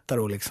är det ju lättare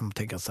att liksom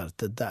tänka så här,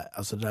 det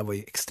där var ju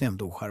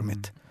extremt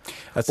ocharmigt.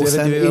 Alltså, och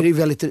sen är det ju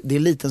det är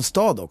en liten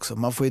stad också.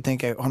 Man får ju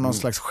tänka, ha någon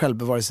slags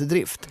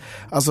självbevarelsedrift.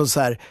 Alltså så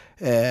här,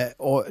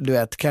 och du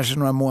vet, kanske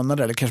några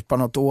månader eller kanske bara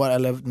något år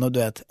eller du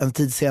vet, en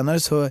tid senare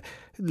så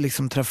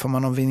liksom träffar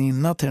man någon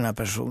väninna till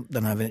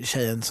den här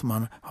tjejen som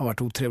man har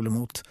varit otrevlig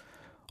mot.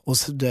 Och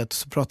så, du vet,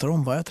 så pratar de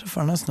om vad jag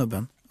träffar den här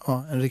snubben.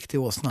 Ja, en riktig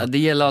åsna. Ja, det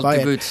gäller alltid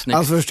att gå ut snyggt.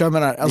 Alltså förstår jag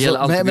menar.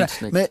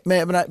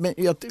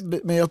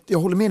 Men jag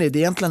håller med dig, det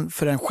är egentligen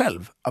för en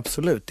själv,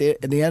 absolut.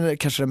 Det är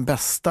kanske den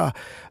bästa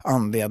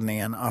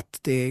anledningen att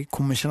det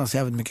kommer kännas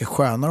jävligt mycket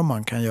skönare om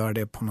man kan göra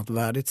det på något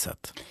värdigt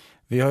sätt.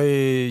 Vi har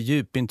ju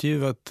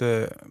djupintervjuat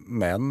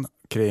män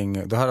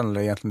kring, det här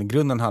egentligen i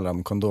grunden handlar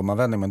om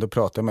kondomanvändning, men då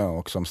pratar man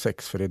också om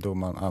sex, för det är då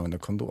man använder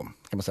kondom,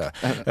 kan man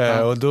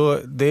säga. Och då,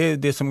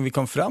 det som vi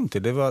kom fram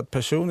till, det var att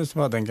personer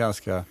som hade en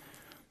ganska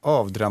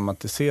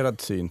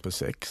avdramatiserad syn på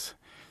sex,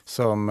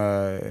 som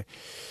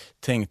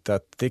tänkte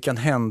att det kan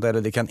hända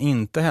eller det kan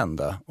inte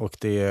hända, och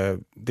det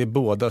är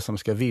båda som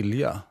ska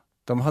vilja.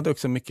 De hade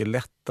också mycket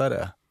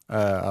lättare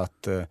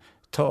att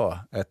ta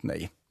ett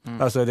nej.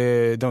 Alltså det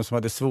är de som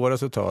hade svåra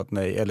resultat,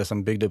 nej, eller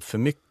som byggde upp för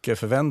mycket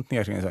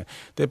förväntningar kring sig.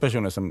 Det är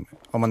personer som,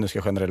 om man nu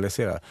ska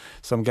generalisera,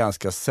 som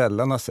ganska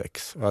sällan har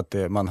sex. Och att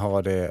man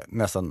har det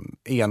nästan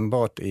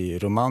enbart i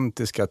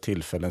romantiska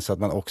tillfällen, så att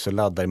man också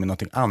laddar med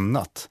någonting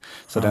annat.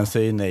 Så den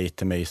säger nej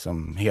till mig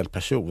som hel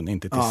person,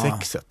 inte till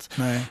sexet.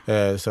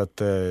 Så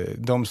att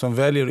de som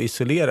väljer att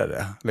isolera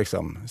det,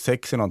 liksom,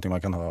 sex är någonting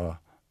man kan ha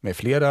med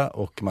flera,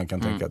 och man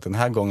kan tänka att den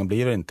här gången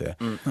blir det inte.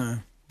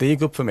 Det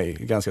gick upp för mig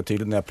ganska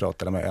tydligt när jag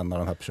pratade med en av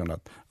de här personerna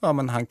att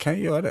men han kan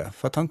ju göra det,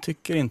 för att han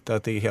tycker inte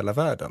att det är hela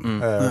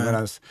världen.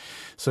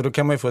 Så då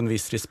kan man ju få en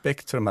viss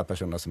respekt för de här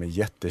personerna som är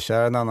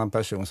jättekär, en annan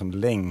person som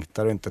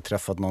längtar och inte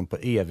träffat någon på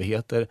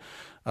evigheter.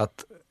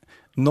 Att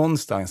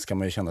någonstans kan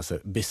man ju känna sig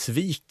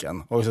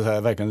besviken och så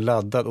här, verkligen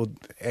laddad, och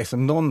efter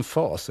någon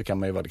fas så kan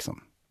man ju vara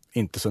liksom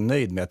inte så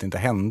nöjd med att det inte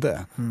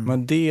hände.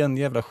 Men det är en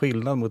jävla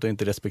skillnad mot att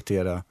inte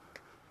respektera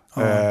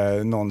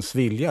någons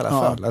vilja i alla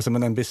fall. Alltså,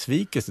 men en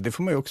besvikelse, det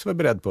får man ju också vara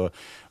beredd på.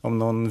 Om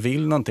någon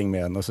vill någonting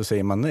med en och så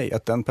säger man nej,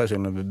 att den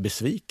personen blir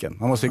besviken.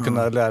 Man måste ju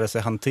kunna lära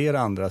sig hantera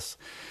andras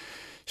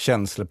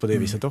känslor på det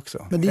viset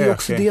också. Men det är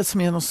också det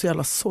som är något så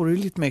jävla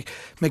sorgligt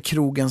med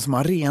krogen som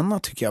arena,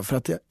 tycker jag. För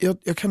att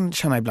jag kan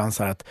känna ibland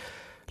så här att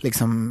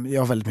liksom,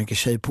 jag har väldigt mycket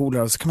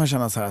tjejpolare, och så kan man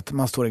känna så här att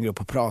man står i en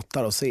grupp och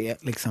pratar och så är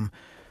liksom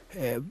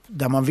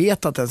där man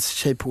vet att ens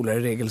tjejpolare i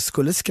regel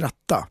skulle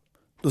skratta.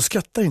 Då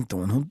skrattar inte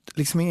hon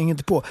liksom hänger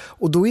inte på.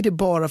 Och då är det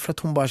bara för att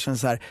hon bara känner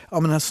så här,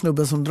 men den här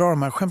snubben som drar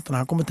de här skämten,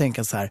 han kommer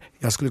tänka så här,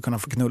 jag skulle kunna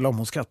få knulla om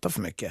hon skrattar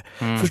för mycket.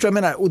 Förstår jag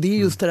menar? Och det är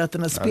just det att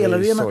den här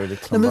spelarenan,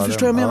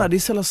 förstår jag menar? Det är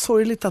så jävla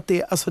sorgligt att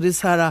det är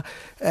så här,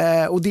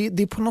 och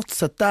det är på något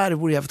sätt där det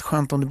vore jävligt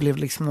skönt om det blev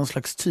liksom någon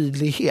slags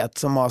tydlighet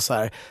som var så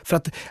här, för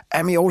att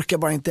men jag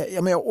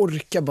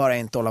orkar bara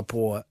inte hålla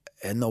på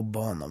nobba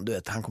honom, du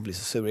vet, han kommer bli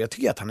så sur. Jag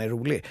tycker att han är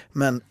rolig,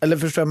 men, eller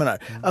förstår jag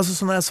menar? Alltså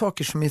sådana här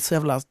saker som är så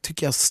jävla,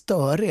 tycker jag,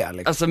 störiga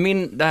liksom. Alltså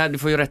det här, du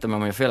får ju rätta mig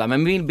om jag felar,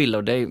 men min bild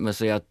av dig med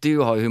säga att du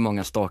har hur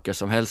många stalkers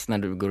som helst när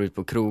du går ut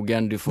på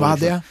krogen. Du får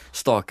liksom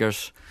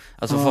stalkers.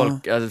 Alltså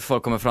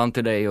folk kommer fram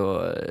till dig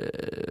och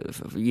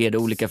ger dig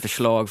olika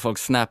förslag, folk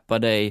snappar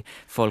dig,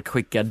 folk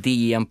skickar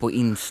DM på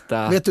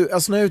Insta. Vet du,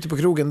 alltså när jag är ute på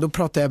krogen, då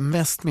pratar jag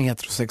mest med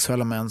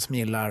heterosexuella män som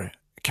gillar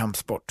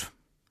kampsport.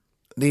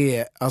 Det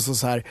är alltså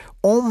så här,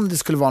 om det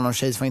skulle vara någon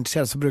tjej som var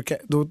intresserad så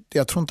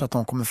jag tror inte att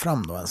de kommer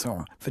fram då ens en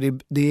gång. För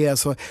det är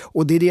alltså,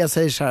 och det är det jag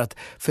säger så här att,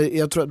 för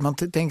jag tror att man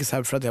tänker så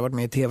här, för att jag har varit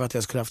med i tv, att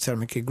jag skulle haft så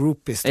mycket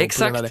groupies.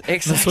 Exakt.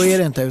 Men så är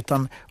det inte,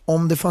 utan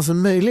om det fanns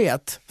en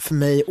möjlighet för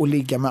mig att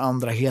ligga med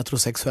andra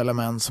heterosexuella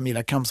män som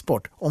gillar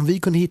kampsport, om vi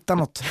kunde hitta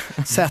något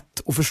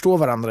sätt att förstå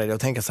varandra i det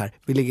och tänka så här,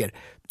 vi ligger,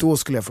 då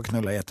skulle jag få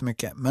knulla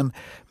jättemycket.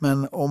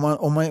 Men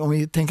om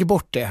vi tänker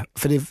bort det,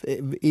 för det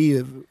är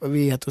ju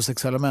vi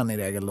heterosexuella män i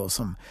regel då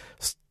som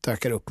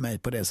stökar upp mig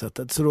på det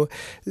sättet. Så då,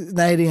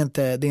 nej, det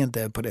är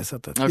inte på det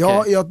sättet.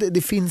 Okay.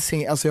 Det finns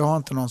alltså jag har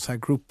inte någon sån här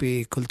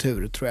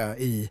groupie-kultur, tror jag,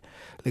 i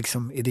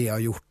det jag har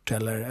gjort,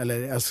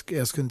 eller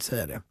jag skulle inte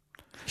säga det.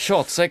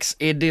 Tjatsex,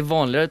 är det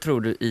vanligare,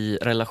 tror du, i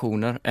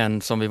relationer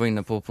än som vi var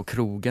inne på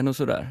krogen och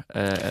sådär?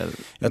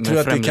 Jag tror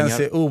att det kan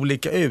se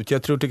olika ut.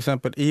 Jag tror till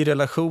exempel i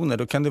relationer,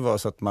 då kan det vara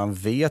så att man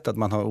vet att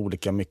man har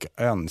olika mycket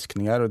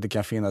önskningar, och det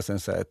kan finnas en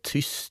så här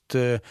tyst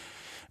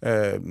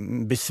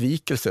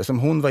besvikelse som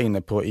hon var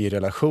inne på i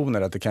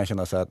relationer, att det kan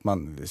kännas så att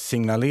man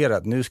signalerar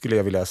att nu skulle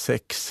jag vilja ha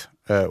sex,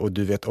 och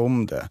du vet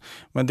om det.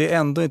 Men det är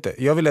ändå inte,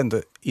 jag vill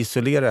ändå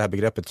isolera det här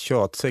begreppet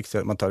tjatsex,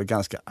 att man tar ett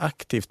ganska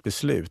aktivt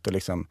beslut och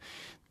liksom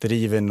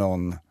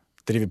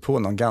driver på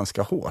någon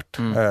ganska hårt.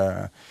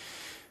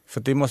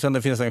 För det måste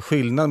ändå finnas en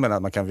skillnad mellan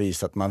att man kan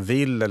visa att man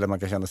vill, eller man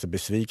kan känna sig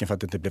besviken för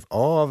att det inte blev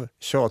av.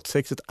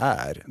 Tjatsexet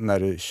är när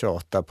du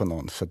tjatar på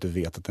någon så att du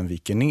vet att den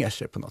viker ner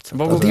sig på något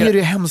sätt. Och det är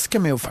det hemska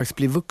med att faktiskt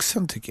bli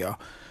vuxen, tycker jag.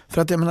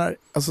 För att jag menar,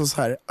 alltså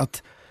så här,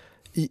 att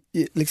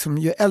liksom,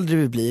 ju äldre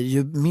vi blir,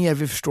 ju mer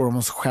vi förstår om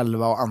oss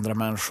själva och andra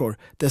människor,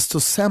 desto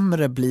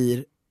sämre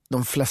blir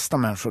de flesta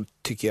människor,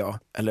 tycker jag,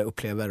 eller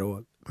upplever,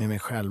 och med mig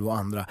själv och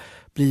andra,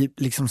 blir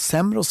liksom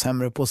sämre och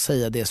sämre på att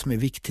säga det som är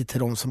viktigt till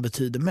de som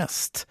betyder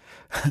mest.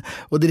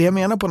 Och det är det jag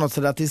menar på något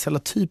sätt, att det är så jävla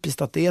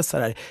typiskt att det är så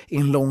här i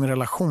en lång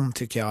relation,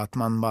 tycker jag, att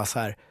man bara så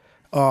här,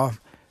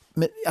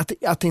 men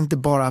att det inte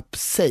bara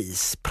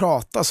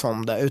pratas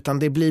om det, utan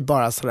det blir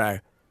bara så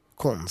där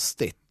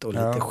konstigt och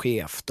lite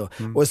skevt.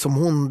 Och som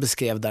hon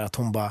beskrev där, att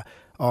hon bara,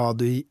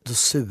 då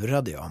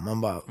surade jag.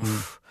 Man bara,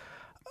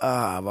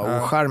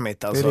 vad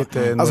ocharmigt alltså.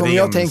 Alltså om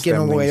jag tänker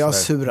någon gång jag har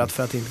surat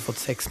för att inte fått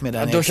sex med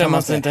den, då känner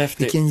man sig inte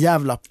häftig. Vilken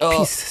jävla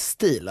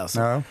pissstil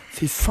alltså.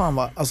 Fy fan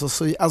vad,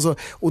 alltså,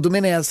 och då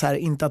menar jag så här,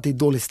 inte att det är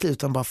dålig stil,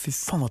 utan bara fy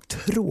fan vad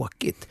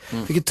tråkigt.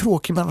 Vilken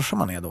tråkig människa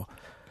man är då.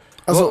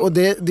 Alltså, och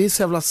det är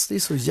så jävla, det är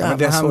så jävla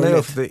det handlar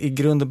också, i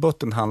grund och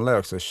botten handlar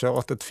också,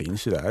 tjatet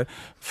finns ju där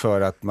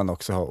för att man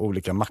också har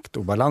olika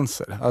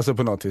maktobalanser. Alltså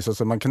på något vis,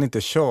 alltså man kan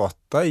inte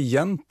tjata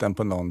egentligen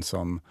på någon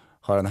som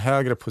har en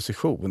högre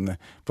position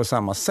på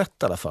samma sätt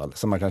i alla fall,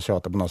 som man kan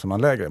tjata på någon som har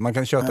lägre. Man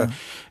kan tjata,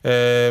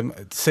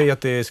 säg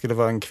att det skulle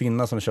vara en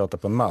kvinna som tjatar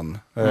på en man.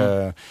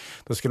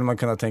 Då skulle man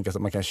kunna tänka sig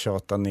att man kan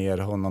tjata ner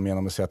honom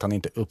genom att säga att han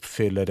inte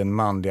uppfyller den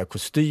manliga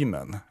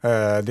kostymen.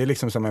 Det är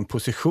liksom som en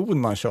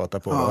position man tjatar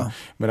på.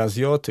 Medan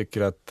jag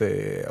tycker att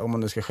om man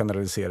nu ska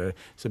generalisera det,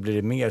 så blir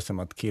det mer som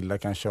att killar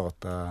kan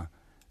tjata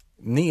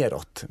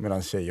neråt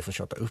medan tjejer får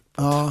tjata upp.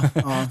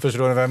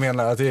 Förstår du vad jag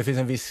menar? Att det finns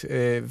en viss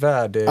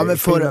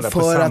värdeskillnad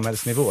på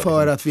samhällsnivå.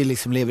 För att vi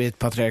liksom lever i ett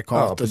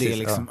patriarkat och det är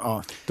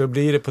liksom, Då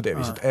blir det på det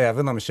viset,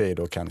 även om tjejer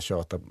då kan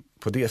tjata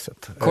på det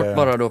sättet. Kort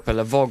bara då,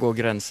 Pelle, var går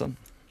gränsen?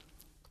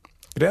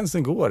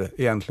 Gränsen går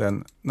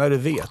egentligen när du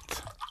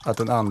vet att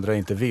den andra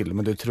inte vill,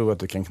 men du tror att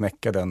du kan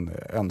knäcka den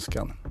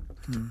önskan.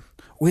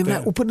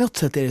 Och på något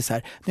sätt är det så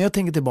här, när jag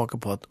tänker tillbaka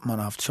på att man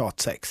har haft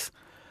tjatsex,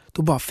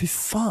 då bara, fy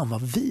fan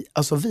vad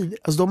alltså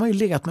de har ju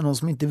legat med någon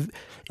som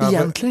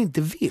egentligen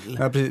inte vill.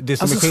 Ja, det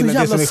som alltså är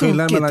skillnad, så jävla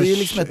sunkigt, det är ju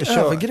liksom ett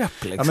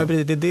övergrepp liksom. Ja,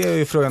 men det är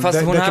ju frågan.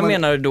 Fast hon här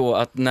menar då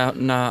att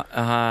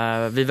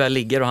när vi väl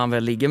ligger och han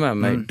väl ligger med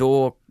mig,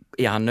 då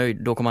är han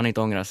nöjd, då kommer han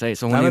inte ångra sig.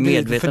 Så hon är medveten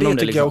om det. För det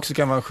tycker liksom. jag också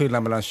kan vara en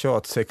skillnad mellan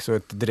tjatsex och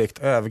ett direkt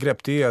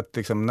övergrepp. Det är att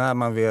liksom, när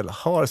man väl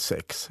har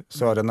sex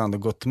så har den andra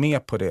gått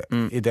med på det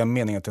i den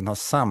meningen att den har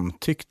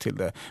samtyckt till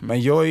det.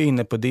 Men jag är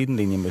inne på din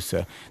linje,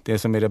 Musse. Det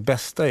som är det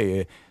bästa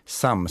är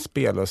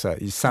samspel och så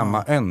här, i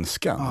samma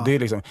önskan. Det är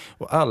liksom,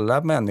 och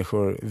alla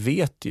människor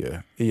vet ju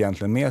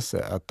egentligen med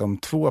sig att om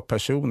två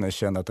personer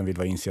känner att de vill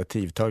vara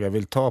initiativtagare,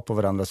 vill ta på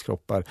varandras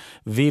kroppar,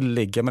 vill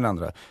ligga med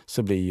andra,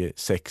 så blir ju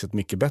sexet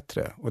mycket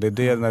bättre. Och det är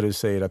det, när du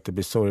säger att det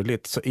blir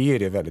sorgligt, så är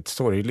det väldigt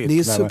sorgligt. Det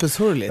är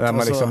supersorgligt. När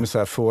man liksom så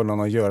här får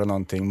någon att göra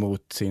någonting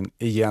mot sin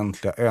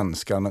egentliga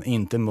önskan, men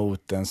inte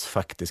mot ens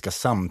faktiska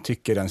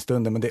samtycke i den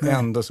stunden. Men det är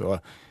ändå så.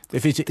 Det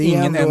finns ju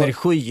ingen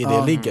energi i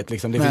det ligget.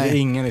 Liksom. Det finns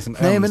ingen liksom,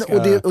 och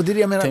det är det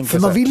jag menar. För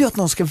man vill ju att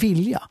någon ska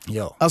vilja.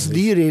 Ja, alltså det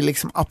är ju det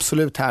liksom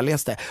absolut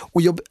härligaste.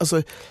 Och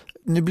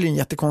nu blir det en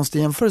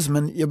jättekonstig jämförelse,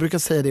 men jag brukar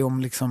säga det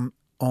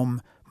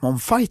om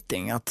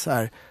fighting. Att så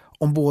här,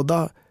 om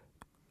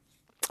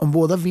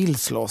båda vill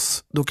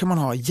slåss, då kan man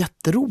ha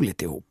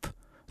jätteroligt ihop.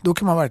 Då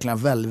kan man verkligen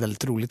ha väldigt,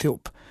 väldigt roligt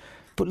ihop.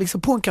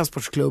 På en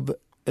kampsportsklubb,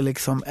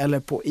 liksom,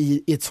 eller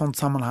i ett sånt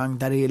sammanhang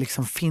där det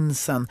liksom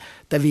finns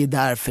där vi är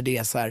där för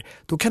det så här,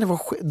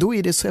 då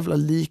är det så jävla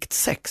likt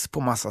sex på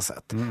massa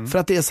sätt. För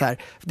att det är så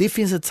här, det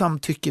finns ett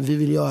samtycke, vi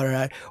vill göra det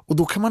här, och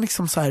då kan man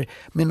liksom så här,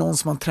 med någon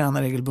som man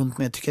tränar regelbundet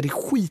med, tycka det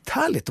är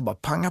skithärligt att bara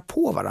panga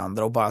på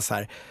varandra och bara så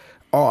här,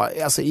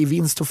 alltså i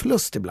vinst och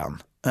förlust ibland.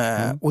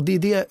 Och det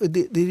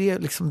är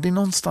liksom, det är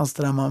någonstans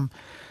där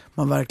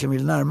man verkligen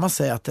vill närma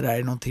sig att det där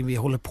är någonting vi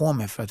håller på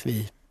med för att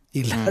vi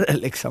gillar det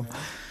liksom.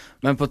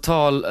 Men på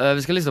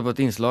vi ska lyssna på ett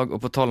inslag,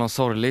 och på tal om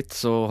sorgligt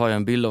så har jag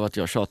en bild av att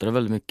jag tjatade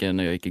väldigt mycket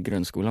när jag gick i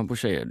grundskolan på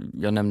tjejer.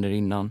 Jag nämnde det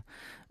innan.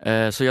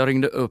 Så jag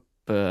ringde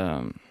upp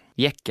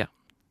Jekka.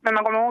 Men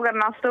man kommer ihåg att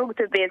man stod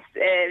typ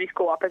vid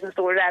skåpet, så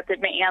stod det där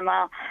typ med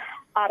ena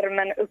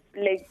armen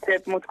upplägg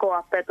typ mot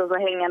skåpet och så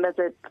hängande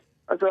typ.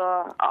 Och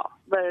så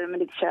började det med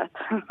lite kött.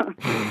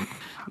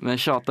 Men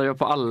tjatar jag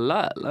på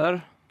alla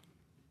eller?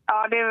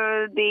 Ja,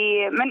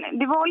 men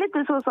det var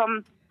lite så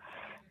som...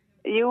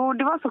 Jo,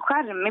 det var så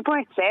charmigt på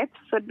ett sätt.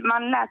 Så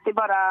man lät det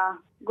bara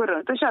gå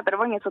runt och köta. Det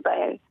var inget sånt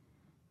där...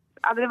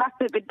 Hade det varit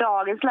typ i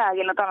dagens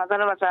läge eller något annat, så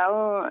hade det varit så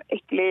här,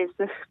 äcklig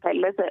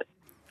Pelle typ.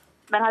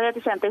 Men hade jag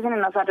inte känt det sen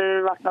innan, så hade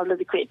det varit något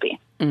lite creepy.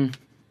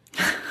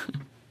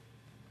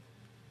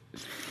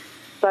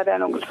 Så hade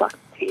jag nog sagt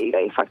till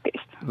dig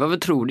faktiskt.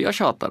 Vad tror du jag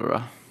tjatade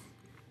då?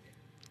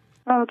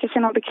 Ja, kanske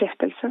någon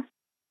bekräftelse.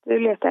 Du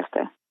letar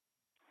efter.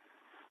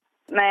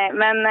 Nej,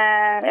 men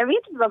jag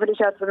vet inte varför du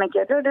tjöt så mycket.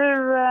 Jag tror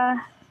du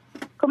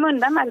kom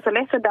undan med det så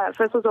lätt, så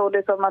därför så såg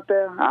det som att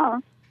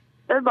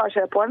jag vill bara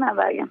köra på den här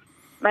vägen.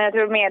 Men jag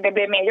tror det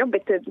blev mer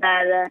jobbigt typ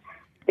när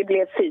det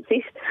blev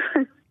fysiskt.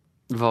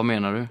 Vad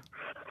menar du?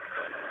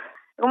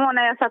 Och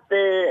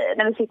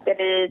när vi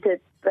sitter i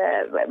typ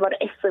var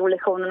det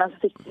SO-lektionerna, så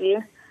sitter vi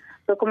ju.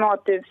 Så kommer jag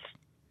att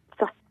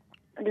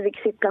du fick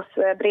sitt plats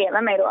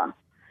bredvid mig då.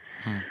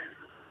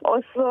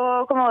 Och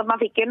så kommer jag att man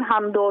fick en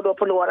hand då och då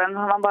på låren.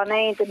 Och man bara,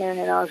 nej inte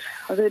nu.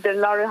 Och så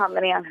la du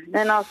handen igen.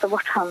 Nej, ta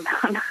bort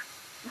handen.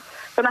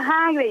 Sådana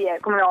här grejer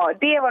kommer jag ihåg.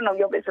 Det var nog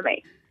jobbigt för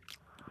mig.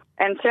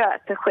 En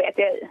tröt sket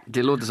jag i.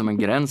 Det låter som en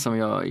gräns som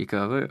jag gick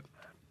över.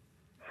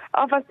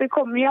 Ja, fast det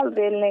kommer ju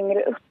aldrig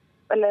längre upp.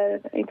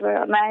 Eller inte vad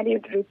jag... Nej, det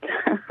gjorde du inte.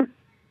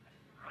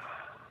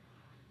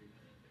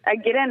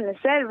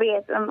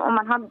 Gränser, om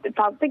man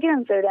hade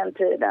gränser i den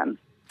tiden.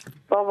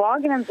 Vad var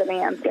gränserna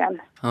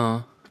egentligen?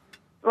 Ja.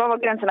 Vad var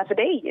gränserna för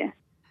dig?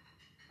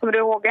 Kommer du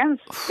ihåg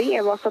ens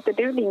det? Vad satte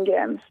du din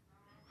gräns?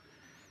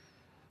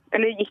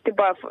 Eller gick det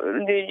bara...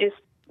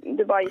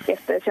 Du bara gick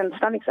efter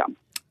känslan liksom?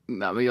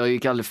 Ja, men jag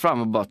gick aldrig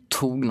fram och bara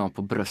tog någon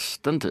på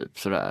brösten typ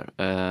sådär.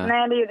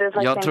 Nej, det gjorde du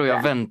faktiskt jag tror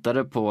jag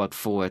väntade på att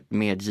få ett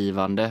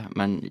medgivande,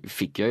 men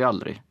fick jag ju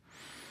aldrig.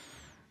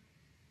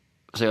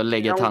 Så jag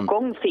lägger någon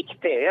gång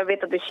fick du. Jag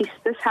vet att du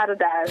kysstes här och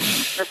där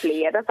med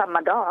flera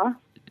samma dag.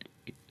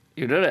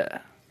 Gjorde det?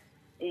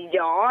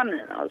 Ja,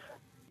 Ninos.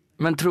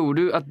 Men tror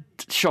du att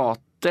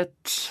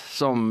tjatet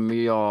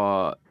som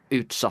jag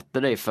utsatte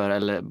dig för,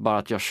 eller bara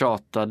att jag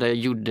tjatade,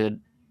 gjorde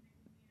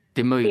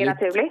det möjligt? Det är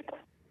naturligt.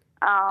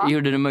 Ja.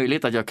 Gjorde det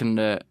möjligt att jag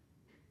kunde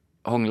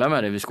hångla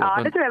med dig vid skåpen?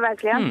 Ja, det tror jag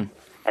verkligen.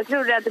 Jag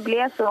trodde att det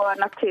blev så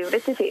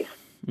naturligt till sist.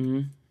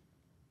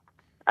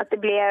 Att det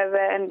blev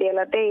en del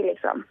av dig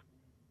liksom.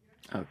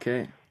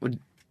 Okej. Och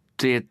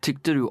det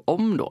tyckte du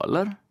om då,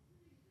 eller?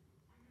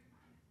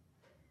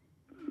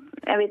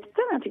 Jag vet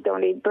inte om jag tyckte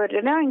om det i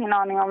början, det har jag ingen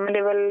aning om. Men det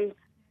är väl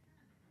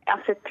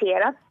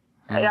accepterat.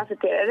 Jag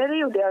accepterade det,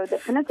 gjorde jag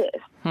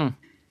definitivt.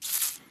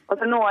 Och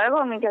så några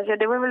gånger kanske,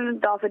 det var väl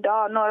dag för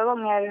dag. Några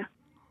gånger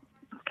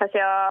kanske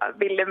jag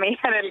ville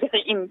mer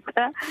eller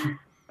inte.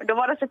 Då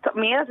var det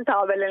mer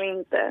acceptabel eller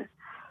inte.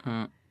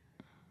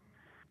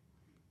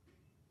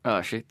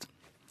 Ja, shit.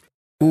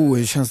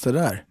 Hur känns det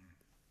där?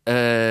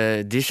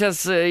 Det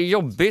känns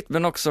jobbigt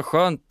men också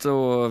skönt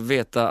att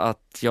veta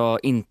att jag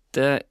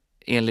inte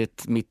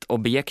enligt mitt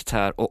objekt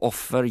här och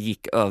offer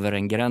gick över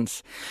en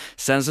gräns.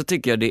 Sen så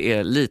tycker jag det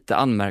är lite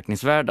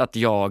anmärkningsvärt att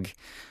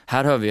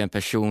här har vi en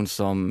person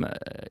som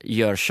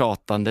gör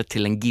tjatande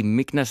till en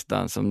gimmick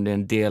nästan, som det är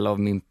en del av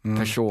min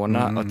persona,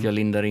 att jag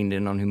lindar in det i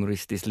någon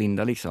humoristisk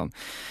linda liksom.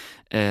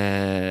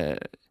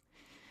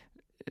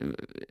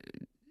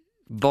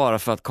 Bara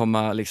för att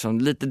komma liksom,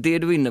 lite det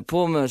du är inne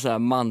på med så här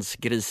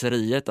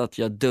mansgriseriet, att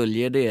jag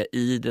döljer det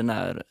i den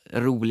här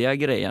roliga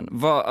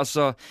grejen.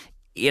 Alltså,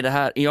 är det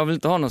här, jag vill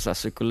inte ha någon så här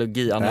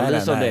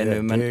psykologianalys av det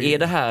nu, men är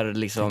det här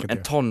liksom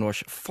en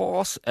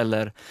tonårsfas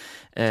eller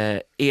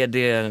är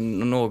det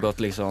något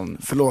liksom...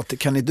 Förlåt,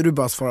 kan inte du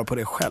bara svara på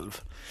det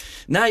själv?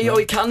 Nej,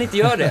 jag kan inte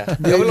göra det.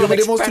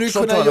 Det måste du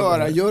kunna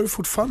göra. Gör du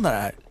fortfarande det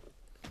här?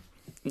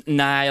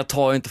 Nej, jag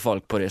tar ju inte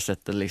folk på det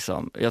sättet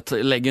liksom. Jag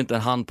lägger inte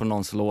en hand på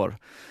någons lår.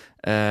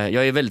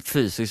 Jag är väldigt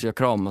fysisk, jag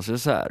kramas ju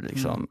så här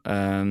liksom.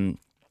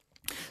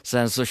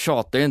 Sen så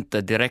tjatar jag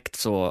inte direkt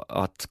så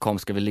att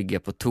ska vi ligga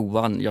på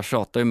toan. Jag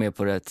tjatar ju mer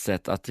på det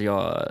sätt att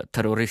jag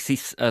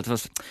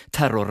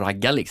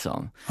terrorraggar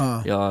liksom.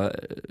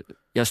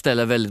 Jag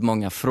ställer väldigt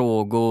många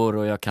frågor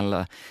och jag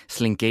kan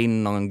slinka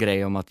in någon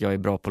grej om att jag är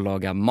bra på att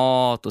laga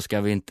mat och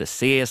ska vi inte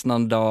ses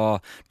någon dag,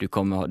 det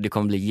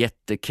kommer bli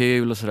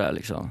jättekul och sådär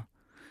liksom.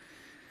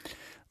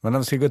 Men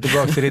om vi ska gå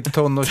tillbaka till ditt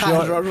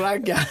tonårsgöra.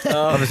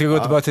 Om vi ska gå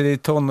tillbaka till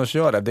ditt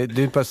tonårsgöra. Det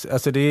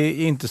är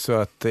inte så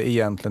att det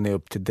egentligen är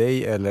upp till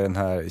dig eller den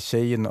här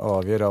tjejen att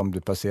avgöra om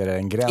du passerar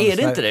en gräns. Är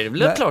det inte det? Det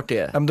blir klart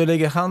det. Om du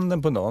lägger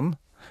handen på någon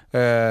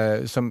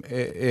som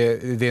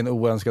det är en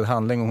oönskad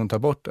handling och hon tar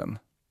bort den.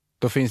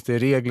 Då finns det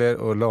regler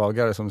och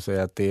lagar som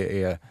säger att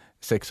det är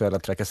sexuella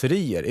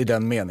trakasserier i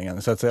den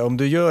meningen. Så att säga, om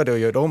du gör det och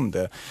gör om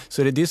det,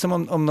 så är det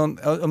som om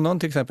någon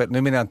till exempel,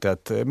 nu menar jag inte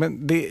att,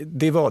 men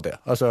det var det.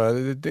 Alltså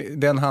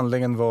den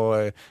handlingen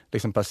var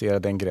liksom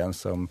passerade en gräns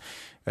som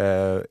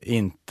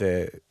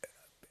inte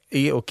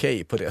är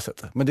okej på det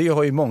sättet. Men det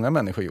har ju många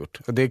människor gjort.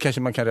 Och det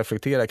kanske man kan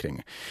reflektera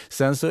kring.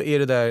 Sen så är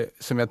det där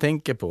som jag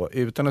tänker på,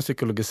 utan att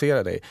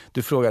psykologisera dig.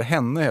 Du frågar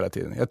henne hela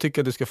tiden. Jag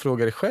tycker att du ska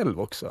fråga dig själv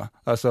också.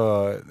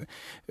 Alltså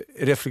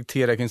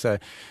reflektera kring så här,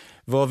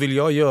 vad vill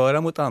jag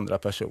göra mot andra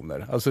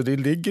personer? Alltså det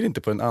ligger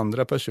inte på den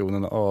andra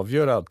personen att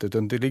avgöra allt,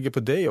 utan det ligger på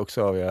dig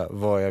också att avgöra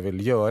vad jag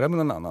vill göra med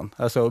någon annan.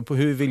 Alltså på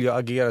hur vill jag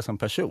agera som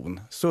person?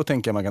 Så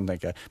tänker jag man kan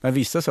tänka. Men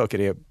vissa saker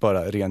är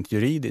bara rent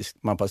juridiskt,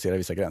 man passerar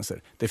vissa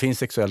gränser. Det finns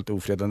sexuellt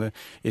ofredande.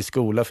 I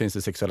skola finns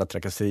det sexuella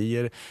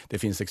trakasserier. Det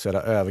finns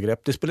sexuella övergrepp.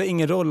 Det spelar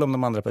ingen roll om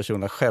de andra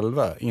personerna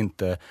själva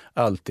inte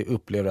alltid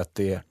upplever att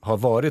det har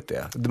varit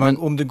det.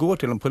 Om du går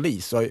till en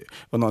polis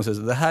och någon säger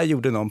att det här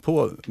gjorde någon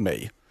på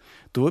mig,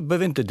 då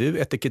behöver inte du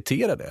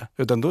etikettera det,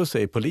 utan då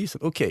säger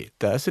polisen, okej,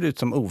 det här ser ut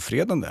som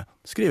ofredande.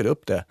 Skriver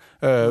upp det,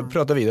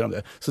 prata vidare om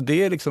det. Så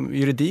det är liksom,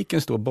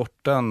 juridiken står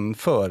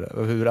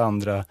bortanför hur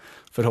andra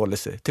förhåller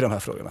sig till de här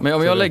frågorna. Men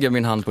om jag lägger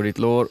min hand på ditt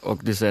lår och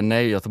du säger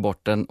nej, jag tar bort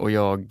den och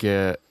jag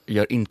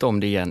gör inte om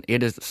det igen. Är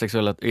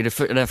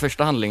det den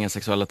första handlingen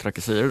sexuella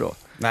trakasserier då?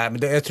 Nej,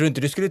 men jag tror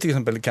inte du skulle till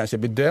exempel kanske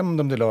bli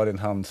dömd om du la din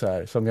hand så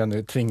här, som jag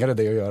nu tvingade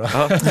dig att göra.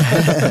 Ja.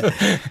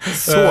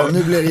 Så,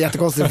 nu blir det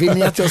jättekonstigt. Vill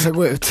ni att jag ska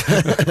gå ut?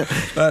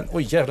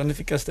 Oj jävlar, nu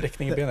fick jag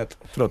sträckning i benet.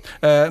 Förlåt.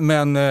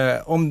 Men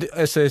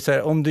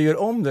om du gör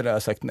om det där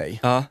och sagt nej.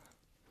 Ja.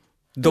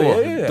 Då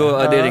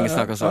är det inget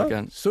snack om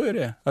saken. Ja, så är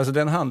det. Alltså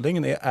den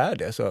handlingen är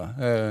det så.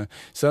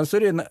 Sen så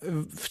är det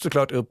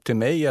såklart upp till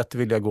mig att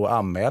vilja gå och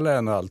anmäla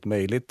den och allt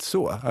möjligt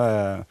så.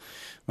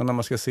 Men om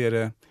man ska se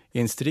det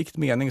i en strikt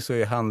mening så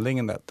är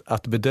handlingen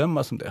att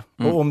bedöma som det.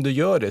 Och om du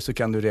gör det så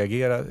kan du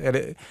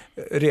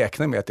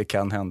räkna med att det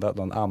kan hända att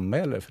någon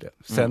anmäler för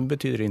det. Sen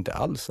betyder det inte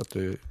alls att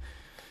du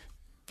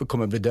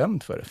kommer bli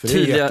dömd för det. För det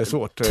är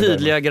jättesvårt.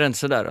 Tydliga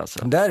gränser där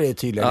alltså. Där är det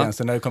tydliga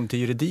gränser. När det kommer till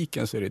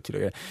juridiken så är det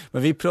tydliga gränser.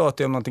 Men vi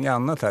pratar ju om någonting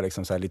annat här,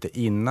 liksom så här lite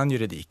innan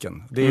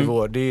juridiken. Det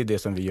är det är det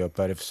som vi gör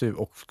på RFSU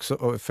också,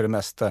 och för det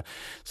mesta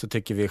så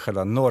tycker vi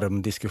själva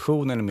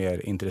normdiskussionen är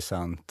mer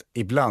intressant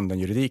ibland än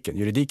juridiken.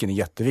 Juridiken är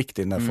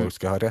jätteviktig när folk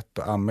ska ha rätt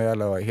att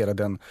anmäla och hela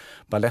den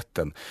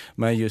balletten.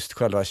 Men just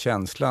själva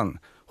känslan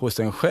hos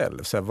en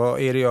själv. Så här, vad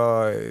är det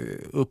jag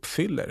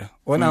uppfyller?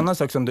 Och en annan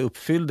sak som du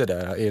uppfyllde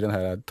där i den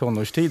här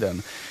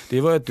tonårstiden,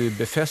 det var att du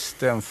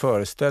befäste en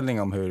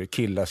föreställning om hur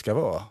killar ska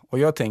vara. Och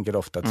jag tänker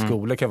ofta att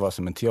skolor kan vara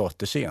som en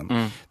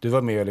teaterscen. Du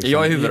var med och liksom,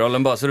 jag är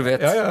huvudrollen bara så du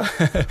vet. Ja.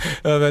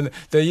 Ja, men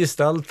det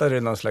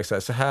gestaltade någon slags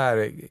så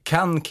här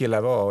kan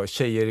killar vara och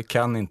tjejer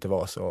kan inte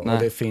vara så. Nej.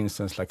 Och det finns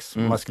en slags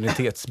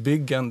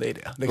maskulinitetsbyggande i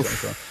det.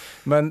 Liksom så.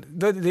 Men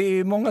det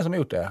är många som har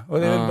gjort det. Och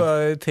det är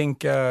bara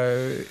tänka,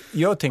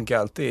 jag tänker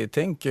alltid,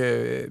 tänk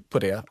på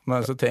det.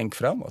 Men så tänk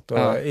framåt.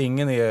 Och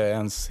ingen är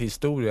ens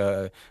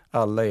historia,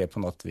 alla är på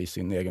något vis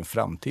sin egen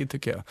framtid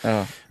tycker jag.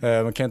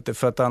 Man kan inte,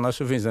 för att annars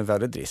så finns det en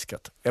väldigt risk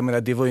att, jag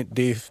menar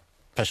det är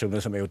personer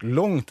som har gjort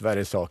långt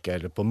värre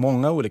saker på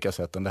många olika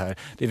sätt än det här.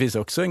 Det finns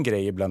också en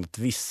grej ibland att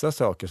vissa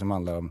saker som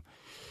handlar om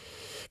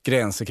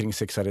gränser kring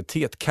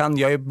sexualitet kan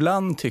jag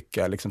ibland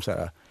tycka liksom så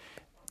här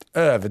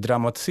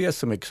överdramatiseras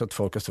så mycket så att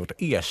folk har svårt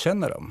att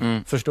erkänna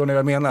dem. Förstår ni vad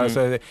jag menar?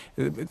 Alltså,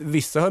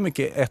 vissa har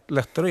mycket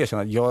lättare att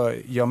erkänna att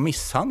jag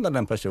misshandlade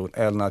en person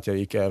än att jag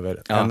gick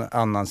över en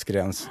annans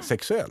gräns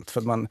sexuellt.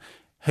 För att man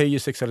höjer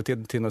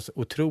sexualiteten till något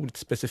otroligt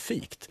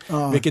specifikt.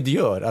 Vilket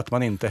gör att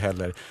man inte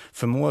heller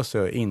förmår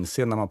sig att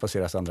inse när man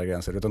passerar andra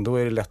gränser. Utan då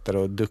är det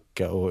lättare att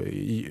ducka och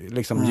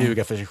liksom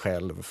ljuga för sig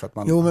själv. För att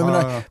man,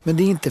 men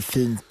det är inte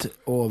fint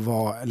att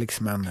vara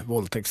liksom en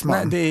våldtäktsman.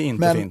 Nej, det är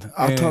inte fint.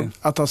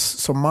 Att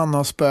som man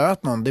har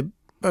spöat någon, det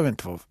behöver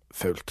inte vara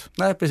fult.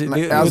 Nej, precis.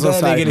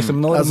 Där ligger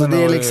liksom normen. Alltså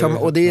det är liksom,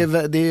 och det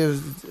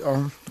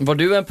är Var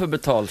du en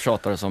pubertal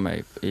tjatare som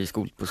mig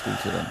på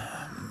skoltiden?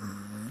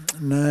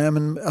 Nej,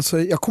 men alltså,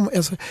 det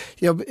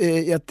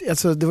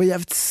var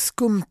jävligt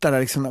skumt där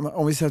liksom,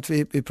 om vi säger att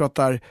vi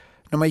pratar,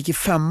 när man gick i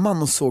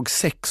 5:an och såg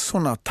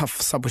 6:orna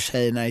tafsa på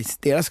tjejerna i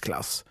deras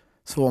klass,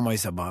 så var man ju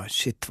så här bara,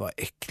 shit vad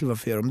äckligt,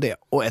 varför gör de det?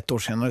 Och 1 år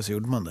senare så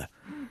gjorde man det.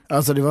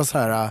 Alltså det var så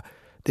här,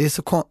 det är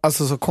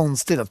så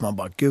konstigt att man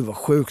bara, gud vad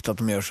sjukt att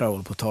de gör så här,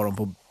 håller på att ta dem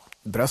på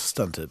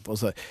brösten typ. Och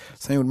så,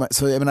 sen gjorde man,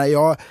 så jag menar,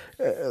 jag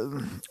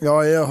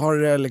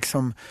har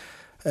liksom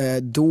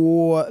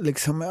då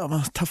liksom jag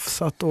har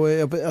tafsat och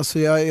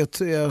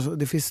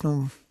det finns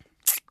nog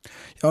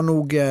jag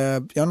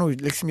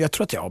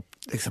tror att jag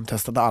liksom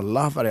testade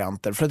alla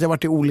varianter för att jag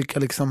varit i olika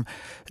liksom,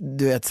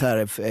 du vet så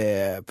här,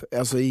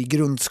 alltså i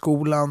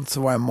grundskolan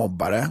så var jag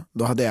mobbare,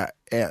 då hade jag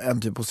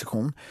en typ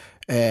position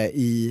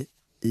i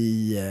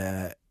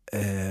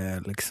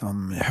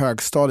liksom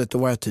högstadiet, då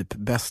var jag typ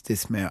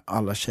bästis med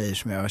alla tjejer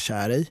som jag var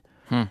kär i.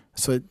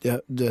 Så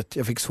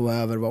jag fick sova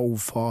över, var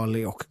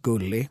ofarlig och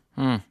gullig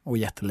och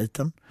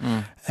jätteliten.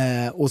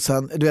 Och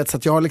sen du vet så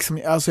att jag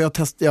liksom, alltså jag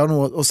testade, jag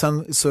nog, och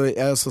sen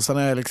sen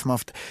har jag liksom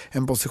haft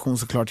en position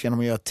såklart genom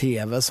att göra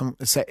tv som,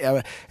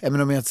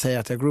 även om jag inte säger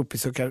att jag är groupie,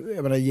 så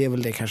jag menar, ger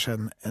väl det kanske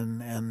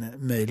en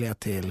möjlighet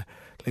till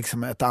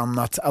liksom ett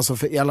annat, alltså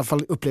för i alla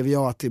fall upplever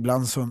jag att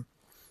ibland så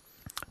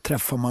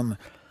träffar man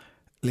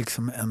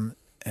liksom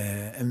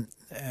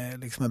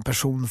en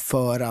person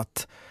för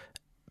att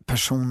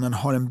personen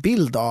har en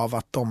bild av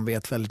att de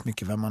vet väldigt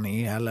mycket vem man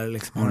är, eller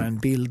liksom har en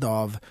bild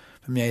av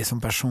vem jag är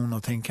som person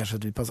och tänker kanske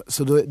att vi passar.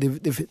 Så då,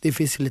 det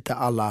finns ju lite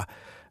alla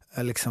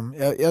liksom,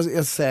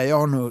 jag säger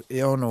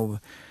jag har nog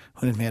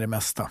hunnit med det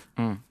mesta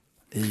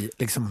i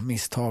liksom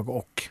misstag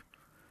och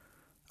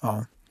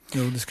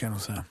det ska jag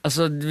nog säga.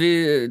 Alltså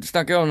vi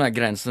snackar ju om den här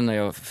gränsen när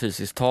jag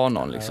fysiskt tar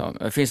någon liksom.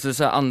 Finns det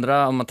så här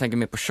andra, om man tänker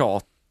mer på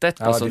tjat,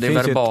 alltså det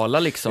verbala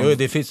liksom. Jo,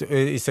 det finns,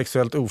 i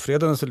sexuellt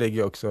ofredande så ligger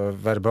ju också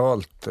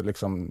verbalt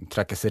liksom,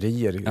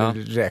 trakasserier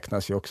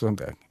räknas ju också som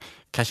det.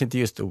 Kanske inte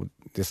just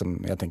det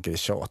som jag tänker är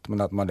tjat,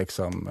 men att man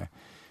liksom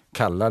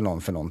kallar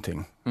någon för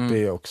någonting.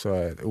 Det är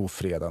också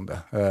ofredande,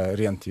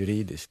 rent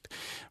juridiskt.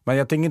 Men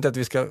jag tänker inte att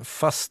vi ska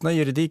fastna i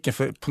juridiken,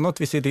 för på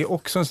något vis är det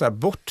också en sån här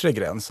bortre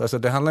gräns. Alltså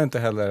det handlar inte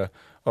heller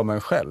om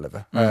en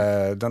själv.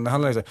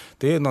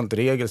 Det är någon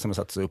regel som har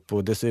satts upp,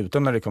 och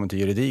dessutom när det kommer till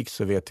juridik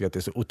så vet vi att det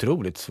är så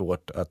otroligt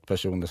svårt att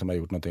personer som har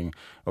gjort någonting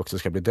också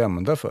ska bli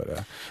dömda för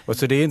det. Och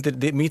så det är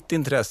inte mitt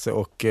intresse,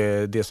 och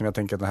det som jag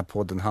tänker att den här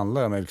podden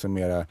handlar om är liksom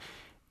mera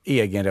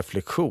egen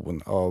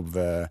reflektion av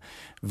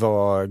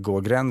vad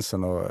går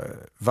gränsen och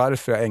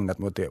varför jag ägnat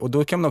mot det. Och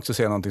då kan man också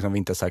säga någonting som vi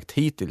inte har sagt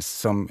hittills,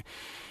 som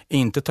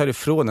inte tar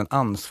ifrån en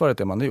ansvaret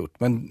det man har gjort.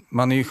 Men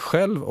man är ju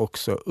själv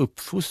också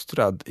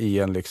uppfostrad i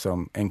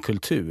en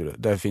kultur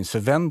där det finns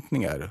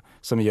förväntningar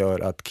som gör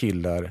att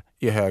killar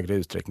i högre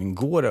utsträckning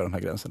går över de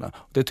här gränserna.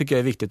 Det tycker jag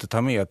är viktigt att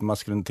ta med, att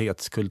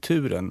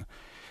maskulinitetskulturen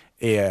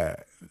är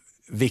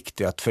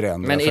viktig att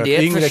förändra, men för att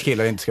yngre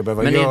killar inte ska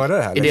behöva göra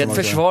det här. Är det ett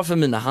försvar för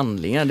mina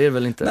handlingar? Det är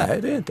väl inte? Nej,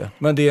 det är inte.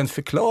 Men det är en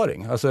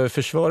förklaring. Alltså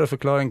försvar och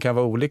förklaring kan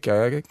vara olika.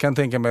 Jag kan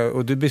tänka mig,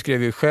 och du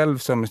beskrev ju själv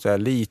som så här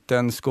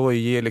liten,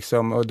 skojig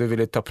liksom, och du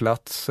ville ta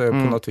plats på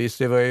något vis.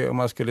 Det var ju, om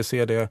man skulle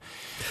se det,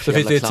 så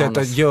finns det ett sätt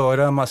att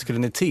göra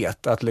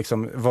maskulinitet, att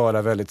liksom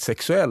vara väldigt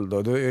sexuell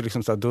då. Då är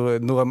liksom så här,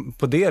 då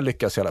på det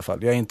lyckas i alla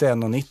fall. Jag är inte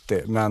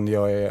 1,90, men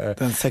jag är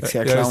den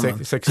sexiga clownen.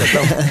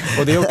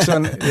 Och det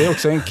är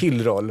också en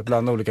killroll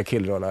bland olika killar.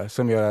 killrollar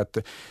som gör att,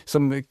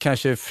 som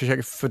kanske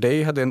för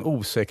dig hade en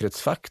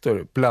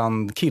osäkerhetsfaktor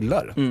bland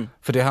killar.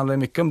 För det handlar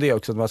mycket om det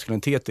också, att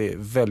maskulinitet är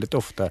väldigt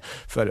ofta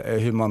för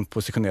hur man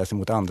positionerar sig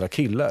mot andra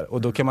killar.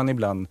 Och då kan man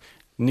ibland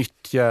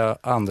nyttja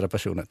andra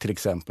personer, till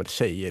exempel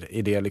tjejer,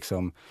 i det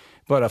liksom,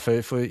 bara för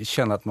att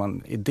känna att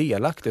man är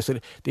delaktig. Så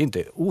det är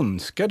inte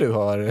ondska du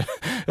har.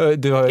 Är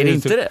det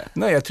inte det?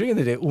 Nej, jag tror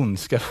inte det är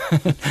ondska.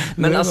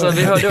 Men alltså,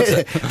 vi hörde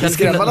också... Kan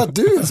skrämma att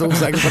du är så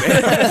osäker på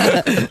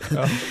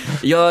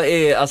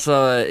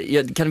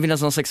det. Kan det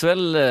finnas någon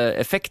sexuell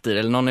effekt i det,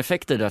 eller någon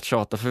effekt i det att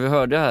tjata? För vi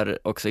hörde här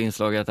också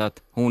inslaget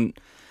att hon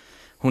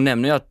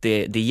nämner ju att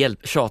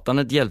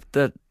tjatandet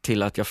hjälpte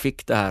till att jag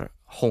fick det här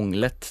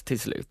hånglet till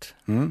slut.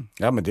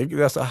 Ja, men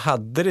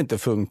hade det inte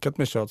funkat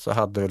med tjat så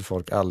hade väl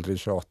folk aldrig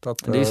tjatat.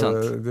 Det är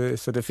sant.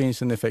 Så det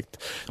finns en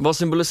effekt. Vad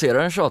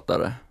symboliserar en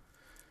tjatare?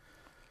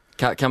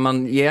 Kan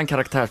man ge en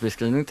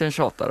karaktärsbeskrivning till en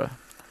tjatare?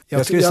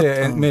 Jag skulle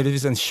säga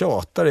möjligtvis en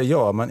tjatare,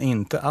 ja, men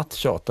inte att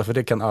tjata, för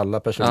det kan alla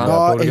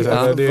personer.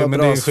 Men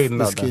det är en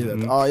skillnad.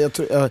 Ja,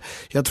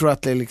 jag tror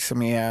att det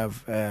liksom är,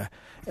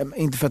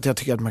 inte för att jag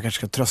tycker att man kanske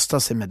ska trösta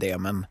sig med det,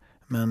 men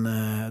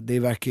det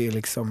verkar ju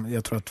liksom,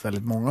 jag tror att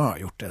väldigt många har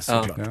gjort det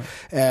såklart.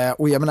 Ja.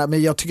 Och jag menar,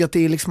 men jag tycker att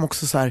det är liksom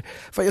också så här,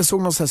 för jag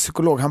såg någon så här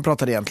psykolog, han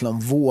pratade egentligen om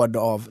vård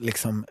av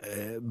liksom,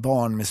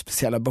 barn med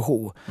speciella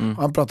behov.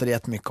 Och han pratade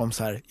jättemycket om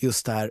så här,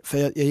 just det här, för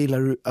jag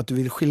gillar att du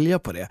vill skilja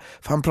på det.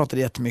 För han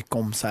pratade jättemycket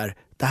om så här,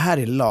 det här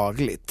är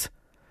lagligt,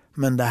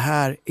 men det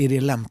här är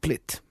det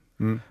lämpligt.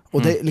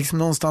 Och det är liksom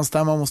någonstans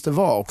där man måste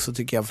vara också,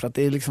 tycker jag, för att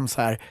det är liksom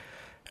så här.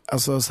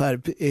 Alltså så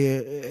här,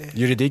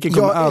 juridiken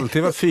kommer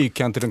alltid vara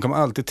fyrkantig, den kommer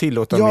alltid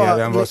tillåta mer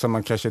än vad som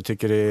man kanske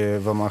tycker är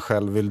vad man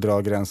själv vill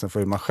dra gränsen för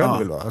hur man själv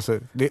vill vara. Alltså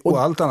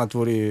och allt annat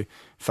vore ju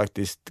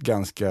faktiskt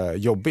ganska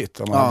jobbigt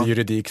om man hade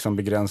juridik som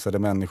begränsade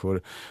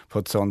människor på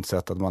ett sånt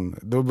sätt att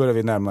då börjar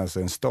vi närma oss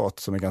en stat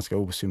som är ganska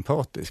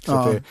osympatisk.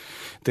 Så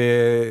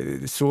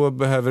så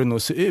behöver det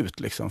nog se ut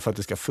liksom, för att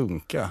det ska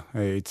funka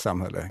i ett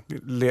samhälle.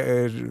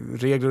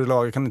 Regler och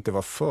lagar kan inte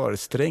vara för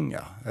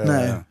stränga.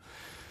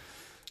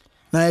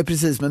 Nej,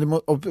 precis,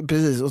 men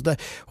precis,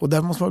 och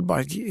där måste man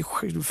bara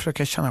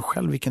försöka känna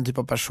själv vilken typ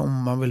av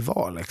person man vill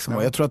vara liksom.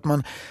 Och jag tror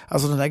att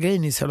alltså den där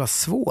grejen är så jävla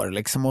svår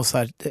liksom, och så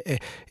här,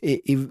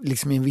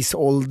 liksom i en viss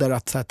ålder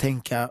att så här,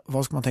 tänka,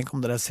 vad ska man tänka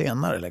om det där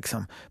senare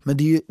liksom. Men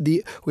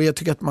och jag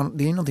tycker att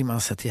det är någonting man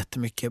har sett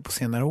jättemycket på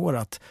senare år,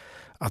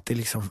 att det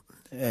liksom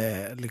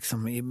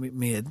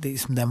med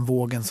liksom den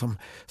vågen som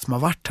har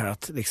varit här,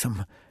 att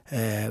liksom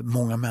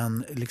många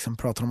män liksom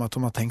pratar om att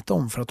de har tänkt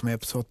om för att de är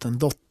uppsåt en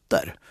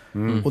dotter.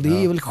 Och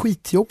det är väl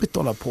skitjobbigt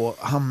att hålla på och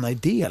hamna i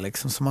det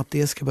liksom, som att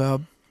det ska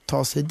behöva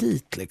ta sig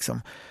dit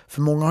liksom.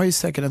 För många har ju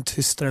säkert en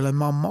syster eller en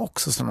mamma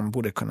också som de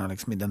borde kunna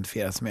liksom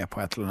identifiera sig med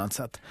på ett eller annat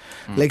sätt.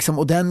 Liksom,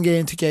 och den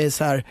grejen tycker jag är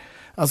så här,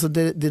 alltså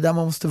det där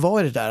man måste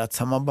vara i det där, att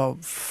så här, man bara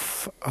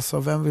alltså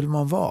vem vill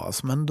man vara?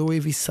 Alltså, men då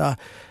är vissa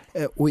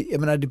och jag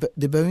menar,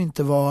 det behöver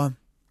inte vara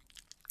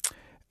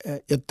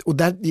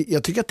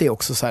jag tycker att det är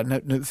också så här,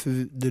 nu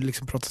för du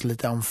liksom pratar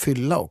lite om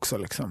fylla också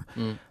liksom.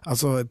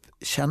 Alltså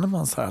känner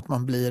man så här att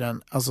man blir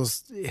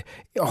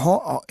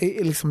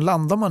liksom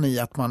landar man i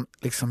att man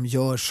liksom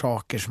gör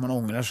saker som man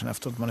ångrar sig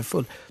efter att man är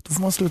full, då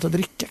får man sluta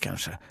dricka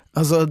kanske.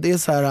 Alltså det är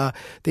så här,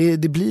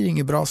 det blir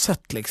inget bra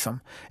sätt liksom.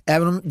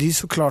 Även om det är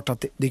såklart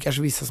att det är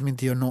kanske vissa som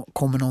inte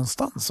kommer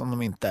någonstans om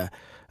de inte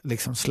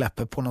liksom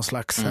släpper på någon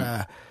slags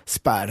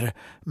spärr.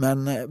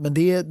 Men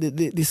det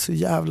är så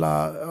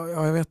jävla,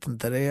 jag vet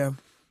inte, det är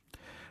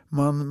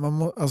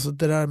alltså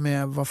det där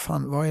med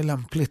vad är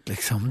lämpligt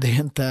liksom, det är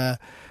inte,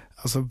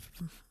 alltså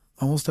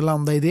man måste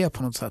landa i det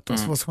på något sätt.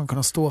 Alltså, vad ska man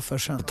kunna stå för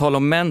sen? På tal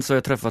om män så har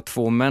jag träffat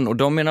 2 män och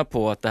de menar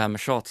på att det här med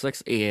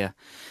tjatsex är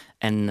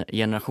en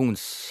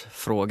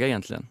generationsfråga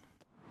egentligen.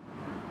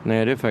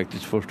 Nej, det är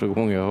faktiskt första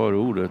gången jag hör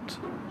ordet.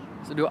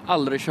 Så du har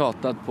aldrig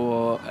tjatat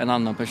på en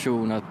annan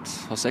person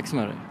att ha sex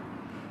med dig?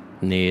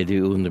 Nej, det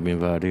är under min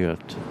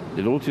värdighet.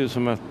 Det låter ju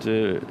som att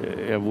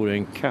jag vore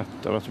en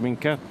katt. Alltså min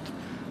katt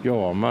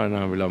jamar när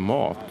han vill ha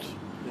mat.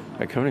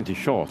 Jag kan väl inte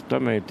tjata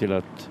mig till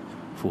att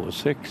få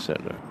sex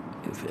eller?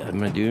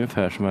 Men det är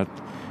ungefär som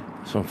att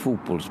som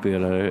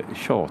fotbollsspelare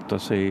tjata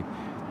sig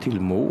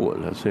till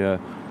mål. Alltså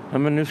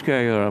men nu ska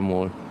jag göra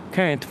mål.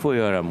 Kan jag inte få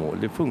göra mål?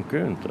 Det funkar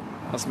ju inte.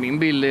 Alltså min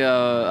bild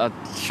är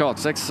att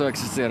tjatsex har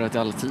existerat i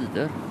alla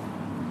tider.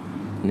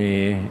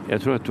 Nej,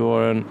 jag tror att du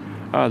har en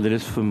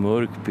alldeles för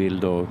mörk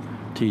bild av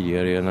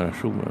tidigare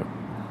generationer.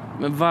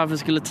 Men varför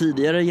skulle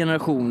tidigare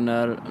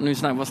generationer,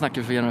 vad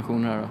snackar vi för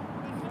generationer här då?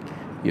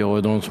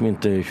 Ja, de som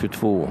inte är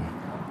 22.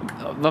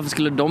 Varför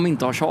skulle de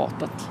inte ha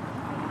tjatat?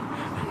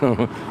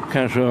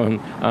 Kanske en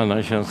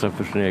annan känsla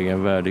för sin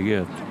egen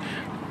värdighet.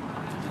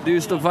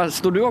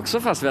 Står du också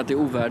fast vid att det är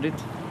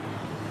ovärdigt?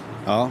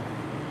 Ja.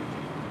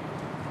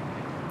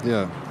 Det gör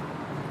jag.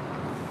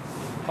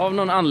 Av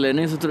någon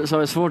anledning så är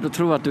det svårt att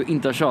tro att du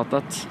inte har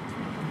tjatat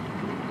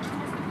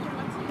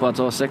på att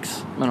ha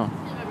sex med någon.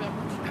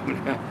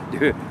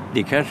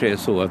 Det kanske är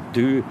så att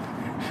du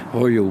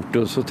har gjort det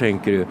och så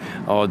tänker du,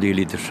 ja det är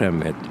lite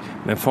skämmigt.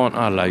 Men fan,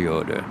 alla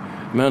gör det.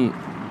 Men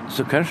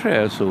så kanske det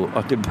är så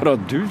att det är bara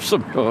du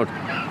som gör.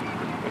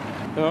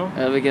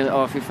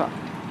 Ja. Fy fan.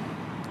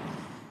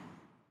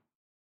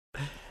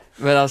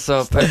 Men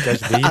alltså...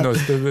 Stackars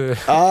Dinos, du...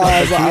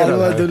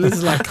 Alva, du blir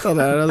slaktad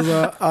här.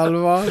 Alltså,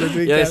 Alva,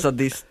 jag är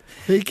sadist.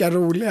 Vilka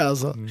roliga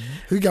alltså.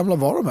 Hur gamla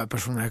var de här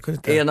personerna? Jag kunde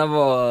inte... Ena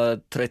var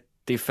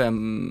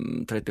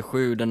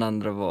 35-37, den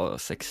andra var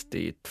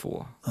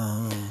 62.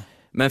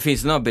 Men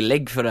finns det några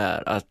belägg för det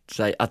här?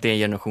 Att det är en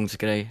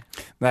generationsgrej?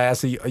 Nej,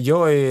 alltså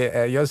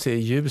jag ser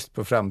ljust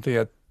på framtiden.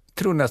 Jag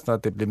tror nästan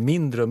att det blir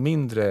mindre och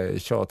mindre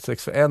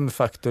tjatsex. För en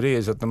faktor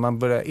är så att när man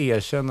börjar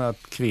erkänna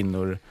att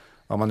kvinnor,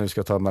 om man nu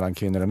ska ta mellan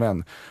kvinnor och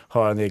män,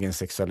 har en egen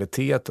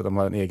sexualitet och de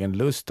har en egen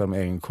lust, de har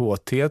en egen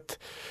kåthet,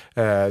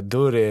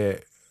 då är det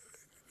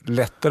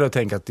lättare att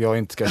tänka att jag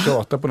inte ska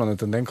tjata på någon,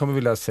 utan den kommer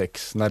vilja ha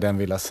sex när den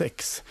vill ha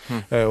sex.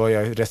 Och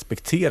jag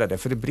respekterar det,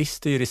 för det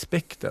brister ju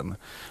respekten.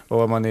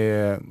 Och om man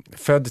är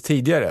född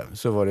tidigare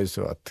så var det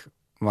så att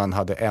man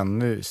hade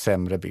ännu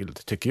sämre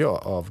bild, tycker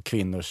jag, av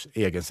kvinnors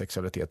egen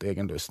sexualitet,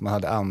 egen lust. Man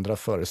hade andra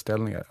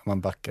föreställningar om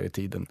man backar i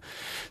tiden.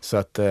 Så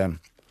att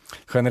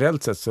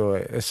generellt sett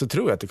så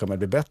tror jag att det kommer att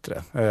bli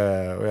bättre.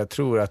 Och jag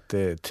tror att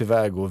det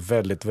tyvärr går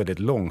väldigt, väldigt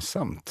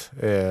långsamt.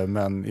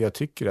 Men jag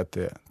tycker att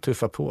det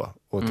tuffar på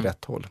åt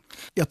rätt håll.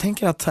 Jag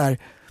tänker att så här,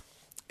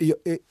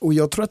 och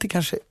jag tror att det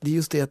kanske, det är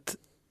just det att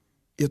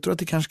jag tror att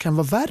det kanske kan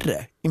vara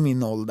värre i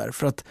min ålder.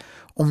 För att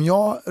om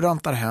jag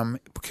rantar hem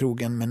på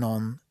krogen med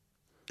någon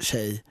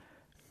tjej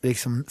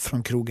liksom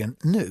från krogen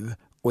nu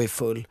och är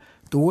full,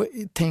 då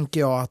tänker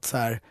jag att så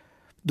här,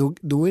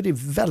 då är det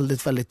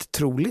väldigt, väldigt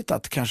troligt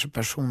att kanske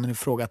personen i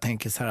fråga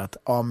tänker så här att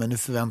men nu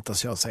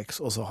förväntas jag sex,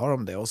 och så har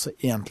de det, och så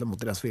egentligen mot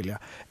deras vilja.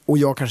 Och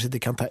jag kanske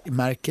inte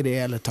märker det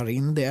eller tar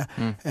in det.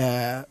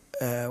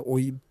 Och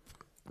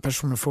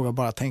personen i fråga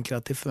bara tänker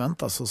att det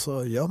förväntas, och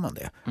så gör man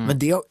det. Men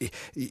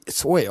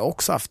så är jag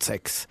också haft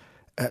sex.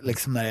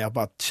 Liksom när jag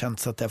bara känt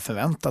så att det har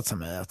förväntat sig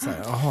mig att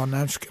säga,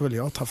 när ska väl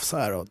jag ta för så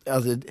här? Och,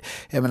 alltså,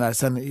 jag menar,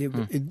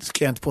 sen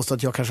ska jag inte påstå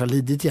att jag kanske har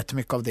lidit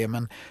jättemycket av det,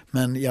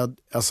 men jag,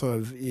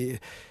 alltså,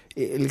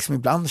 liksom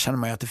ibland känner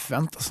man ju att det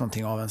förväntas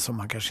någonting av en som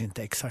man kanske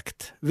inte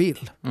exakt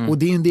vill. Och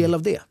det är en del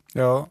av det.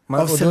 Ja,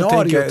 av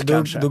scenariot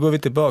kanske. Då går vi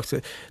tillbaka.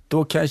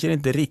 Då kanske det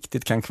inte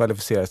riktigt kan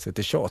kvalificera sig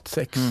till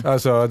tjatsex.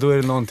 Alltså, då är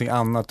det någonting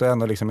annat. Du har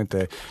ändå liksom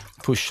inte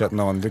pushat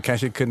någon.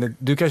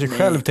 Du kanske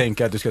själv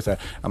tänker att du ska säga,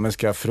 men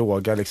ska jag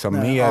fråga liksom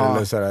mer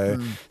eller så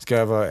här, ska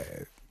jag vara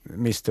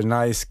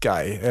Mr. Nice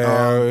Guy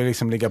och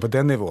liksom ligga på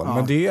den nivån.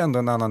 Men det är ändå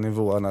en annan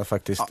nivå än att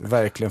faktiskt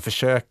verkligen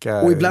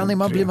försöka. Och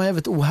ibland blir man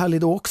jävligt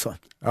ohärlig då också.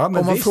 Ja, om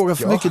man frågar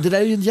för mycket. Det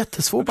där är ju en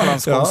jättesvår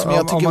balansgång som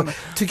jag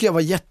tycker jag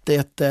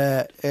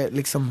var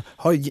liksom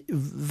har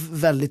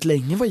väldigt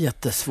länge var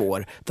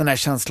jättesvår. Den här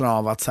känslan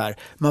av att så här,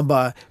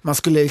 man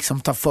skulle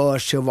liksom ta för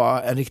sig och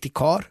vara en riktig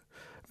karl,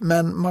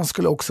 men man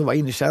skulle också vara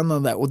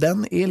inkännande, och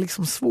den är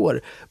liksom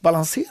svår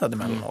balanserad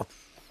emellanåt.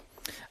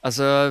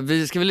 Alltså,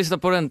 vi ska väl lyssna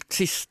på den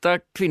sista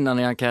kvinnan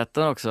i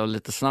enkäten också,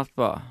 lite snabbt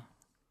bara.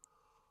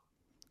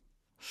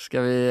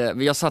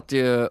 Jag satt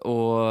ju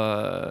och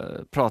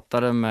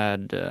pratade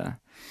med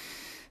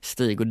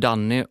Stig och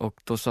Danny, och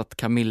då satt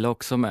Camilla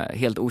också med.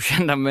 Helt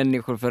okända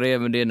människor för er,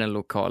 men det är den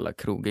lokala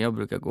krogen jag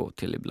brukar gå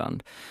till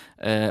ibland.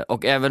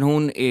 Och även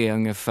hon är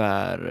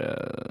ungefär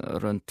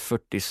runt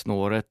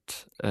 40-snåret.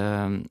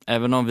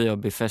 Även om vi har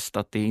befäst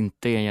att det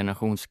inte är en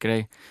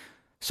generationsgrej,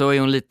 så är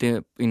hon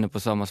lite inne på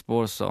samma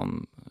spår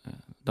som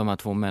de här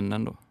två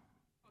männen då.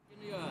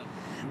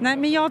 Nej,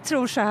 men jag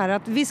tror så här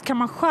att visst kan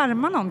man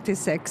skärma någon till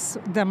sex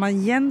där man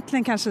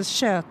egentligen kanske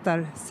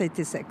tjötar sig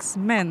till sex,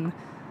 men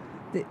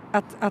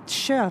att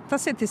köta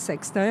sig till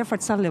sex, det har jag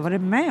faktiskt aldrig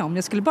varit med om.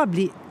 Jag skulle bara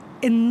bli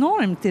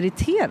enormt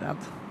irriterad.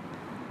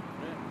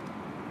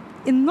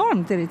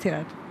 Enormt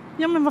irriterad.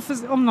 Ja, men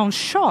varför, om någon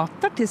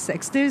tjatar till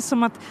sex, det är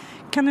som att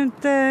kan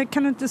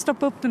du inte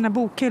stoppa upp den där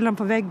bokhyllan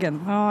på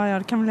väggen? Ja,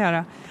 det kan väl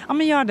göra. Ja,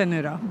 men gör det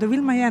nu då. Då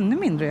vill man ju ännu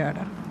mindre göra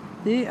det.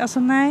 Det är, alltså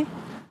nej.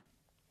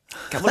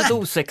 Kan vara lite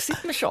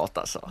osexigt med tjat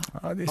alltså.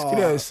 Ja, det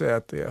skulle jag ju säga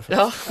att det är.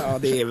 Ja,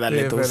 det är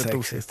väldigt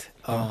osexigt.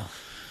 Ja.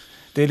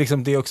 Det är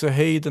liksom, det är också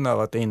höjden av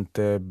att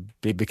inte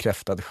bli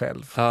bekräftad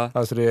själv. Ja.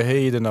 Alltså det är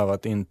höjden av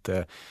att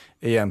inte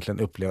egentligen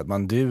uppleva att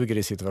man duger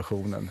i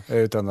situationen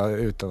utan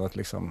att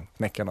liksom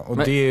knäcka någon. Och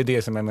det är ju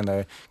det som jag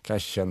menar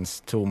kanske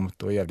känns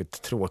tomt och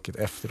jävligt tråkigt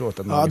efteråt.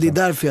 Att man det är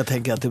därför jag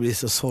tänker att det blir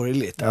så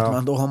sorgligt.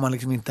 Att då har man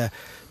liksom inte,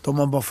 då har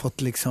man bara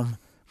fått liksom,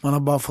 man har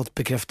bara fått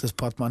bekräftelse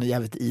på att man är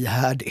jävligt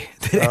ihärdig.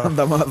 Det är det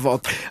enda man har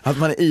fått. Att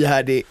man är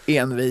ihärdig,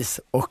 envis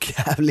och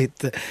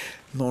jävligt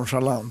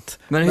nonchalant.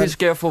 Men hur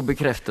ska jag få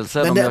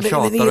bekräftelse om jag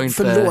tjatar och inte...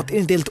 Förlåt, är det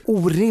inte helt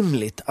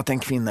orimligt att en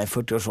kvinna i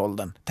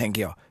 40-årsåldern,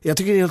 tänker jag. Jag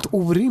tycker det är helt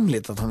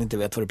orimligt att hon inte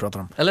vet vad du pratar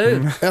om. Eller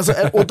hur? Alltså,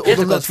 och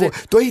de där två,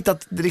 du har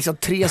hittat liksom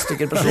 3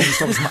 stycken personer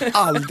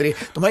som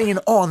de har ingen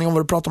aning om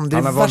vad du pratar om. Det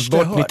är han har varit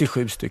bort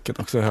 97 stycken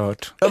också, har jag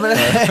hört. Ja,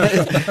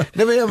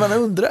 men man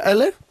undrar,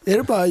 eller? Är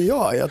det bara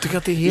jag tycker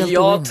att det är helt orimligt.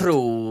 Jag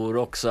tror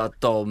också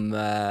att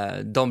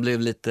de blev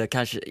lite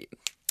kanske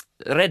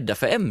rädda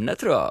för ämnet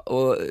tror jag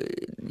och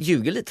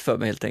ljuger lite för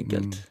mig helt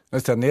enkelt.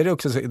 Men sen är det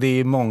också, det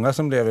är många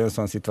som lever i en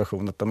sån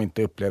situation att de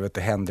inte upplever att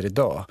det händer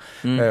idag.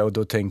 Och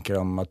då tänker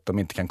de att de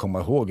inte kan komma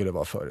ihåg hur det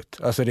var förut.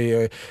 Alltså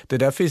det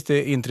där finns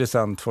det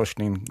intressant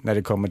forskning när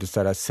det kommer till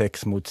så här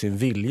sex mot sin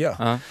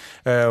vilja.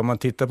 Om man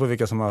tittar på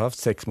vilka som har haft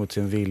sex mot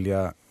sin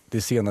vilja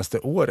det senaste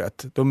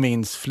året, då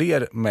minns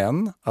fler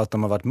män att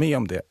de har varit med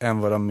om det än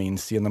vad de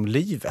minns genom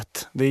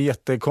livet. Det är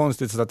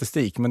jättekonstigt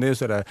statistik, men det är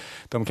så där,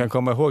 de kan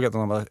komma ihåg att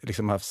de har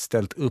liksom haft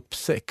ställt upp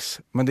sex.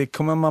 Men det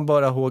kommer man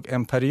bara ihåg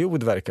en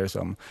period verkar det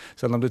som.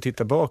 Så om du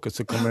tittar bakåt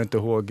så kommer du inte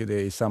ihåg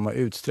det i samma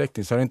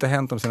utsträckning. Så har det inte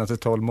hänt de senaste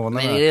 12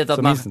 månaderna. Men är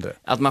det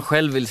att man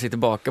själv vill se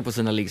tillbaka på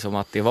sina liksom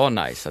att det var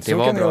nice, att det så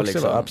var bra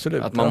liksom. Vara,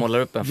 absolut. Att man målar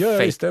upp en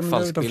fake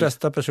falsk bild. De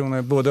flesta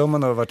personer, både om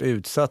man har varit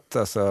utsatt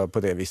alltså, på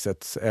det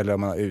viset eller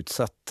om man har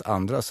utsatt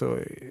andra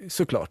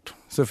såklart.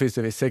 Så finns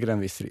det säkert en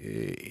viss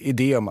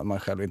idé om att man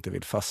själv inte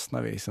vill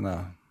fastna vid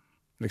sina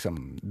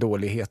liksom,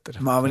 dåligheter.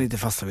 Man vill inte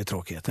fastna vid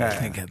tråkigheter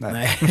helt enkelt.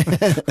 Nej.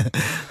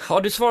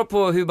 Har du svar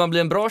på hur man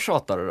blir en bra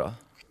tjatare då?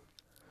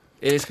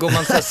 Går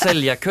man så här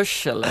sälja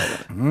kurs eller?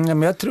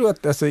 Men jag tror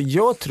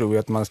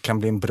att man kan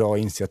bli en bra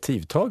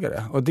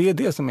initiativtagare. Och det är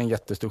det som är en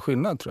jättestor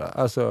skillnad tror jag.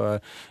 Alltså,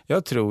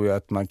 jag tror ju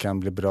att man kan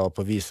bli bra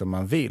på att visa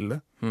man vill.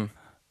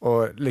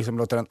 Och liksom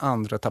låta den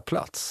andra ta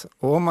plats.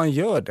 Och om man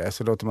gör det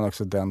så låter man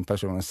också den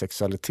personens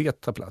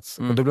sexualitet ta plats.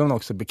 Och då blir man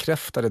också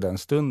bekräftad i den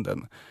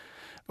stunden.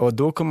 Och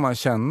då kommer man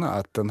känna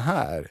att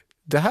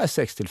det här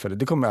sextillfället,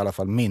 det kommer i alla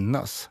fall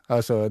minnas.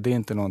 Alltså det är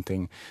inte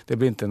någonting, det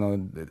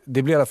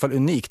blir i alla fall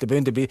unikt. Det behöver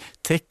inte bli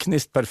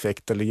tekniskt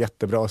perfekt eller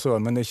jättebra så,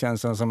 men det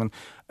känns som en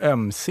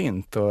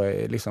ömsint och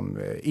liksom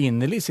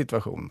innerlig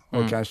situation.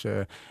 Och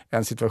kanske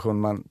en situation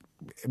man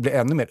blir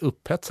ännu mer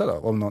upphetsad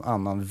av om någon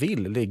annan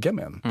vill ligga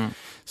med en.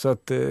 Så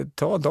att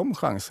ta de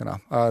chanserna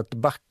att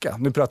backa.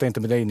 Nu pratar jag inte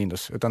med dig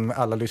Ninus, utan med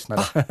alla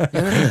lyssnare.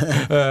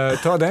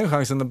 Ta den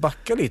chansen att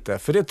backa lite.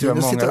 För det tror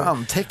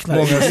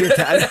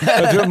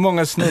jag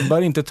många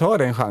snubbar inte tar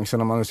den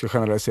chansen om man ska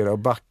generalisera och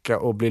backa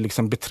och bli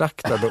liksom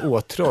betraktad och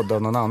åtrådd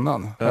av någon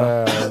annan.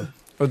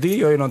 Och det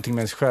gör ju någonting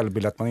med ens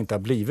självbild att man inte har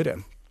blivit det.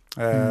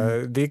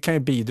 Det kan ju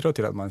bidra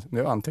till att man,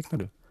 nu antecknar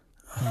du.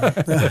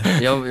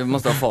 Jag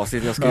måste ha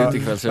facit, jag ska ut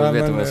ikväll så jag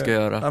vet vad jag ska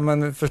göra. Ja,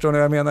 men förstår ni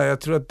vad jag menar?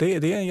 Jag tror att det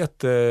är en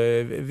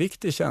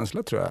jätteviktig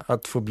känsla tror jag,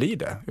 att få bli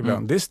det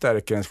ibland. Det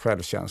stärker ens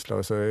självkänsla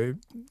och så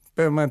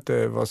behöver man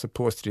inte vara så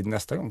påstrid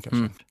nästa gång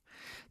kanske.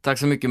 Tack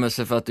så mycket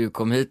Musse för att du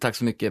kom hit. Tack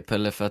så mycket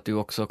Pelle för att du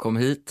också kom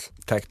hit.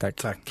 Tack.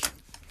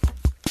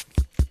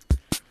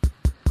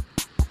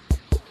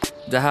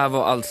 Det här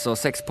var alltså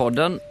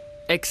Sexpodden.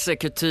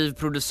 Exekutiv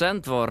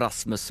producent var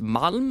Rasmus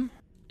Malm.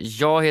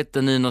 Jag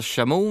heter Nino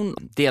Chamon.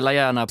 Dela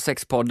gärna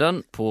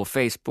Sexpodden på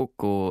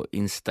Facebook och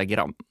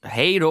Instagram.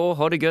 Hej då,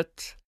 ha det gött!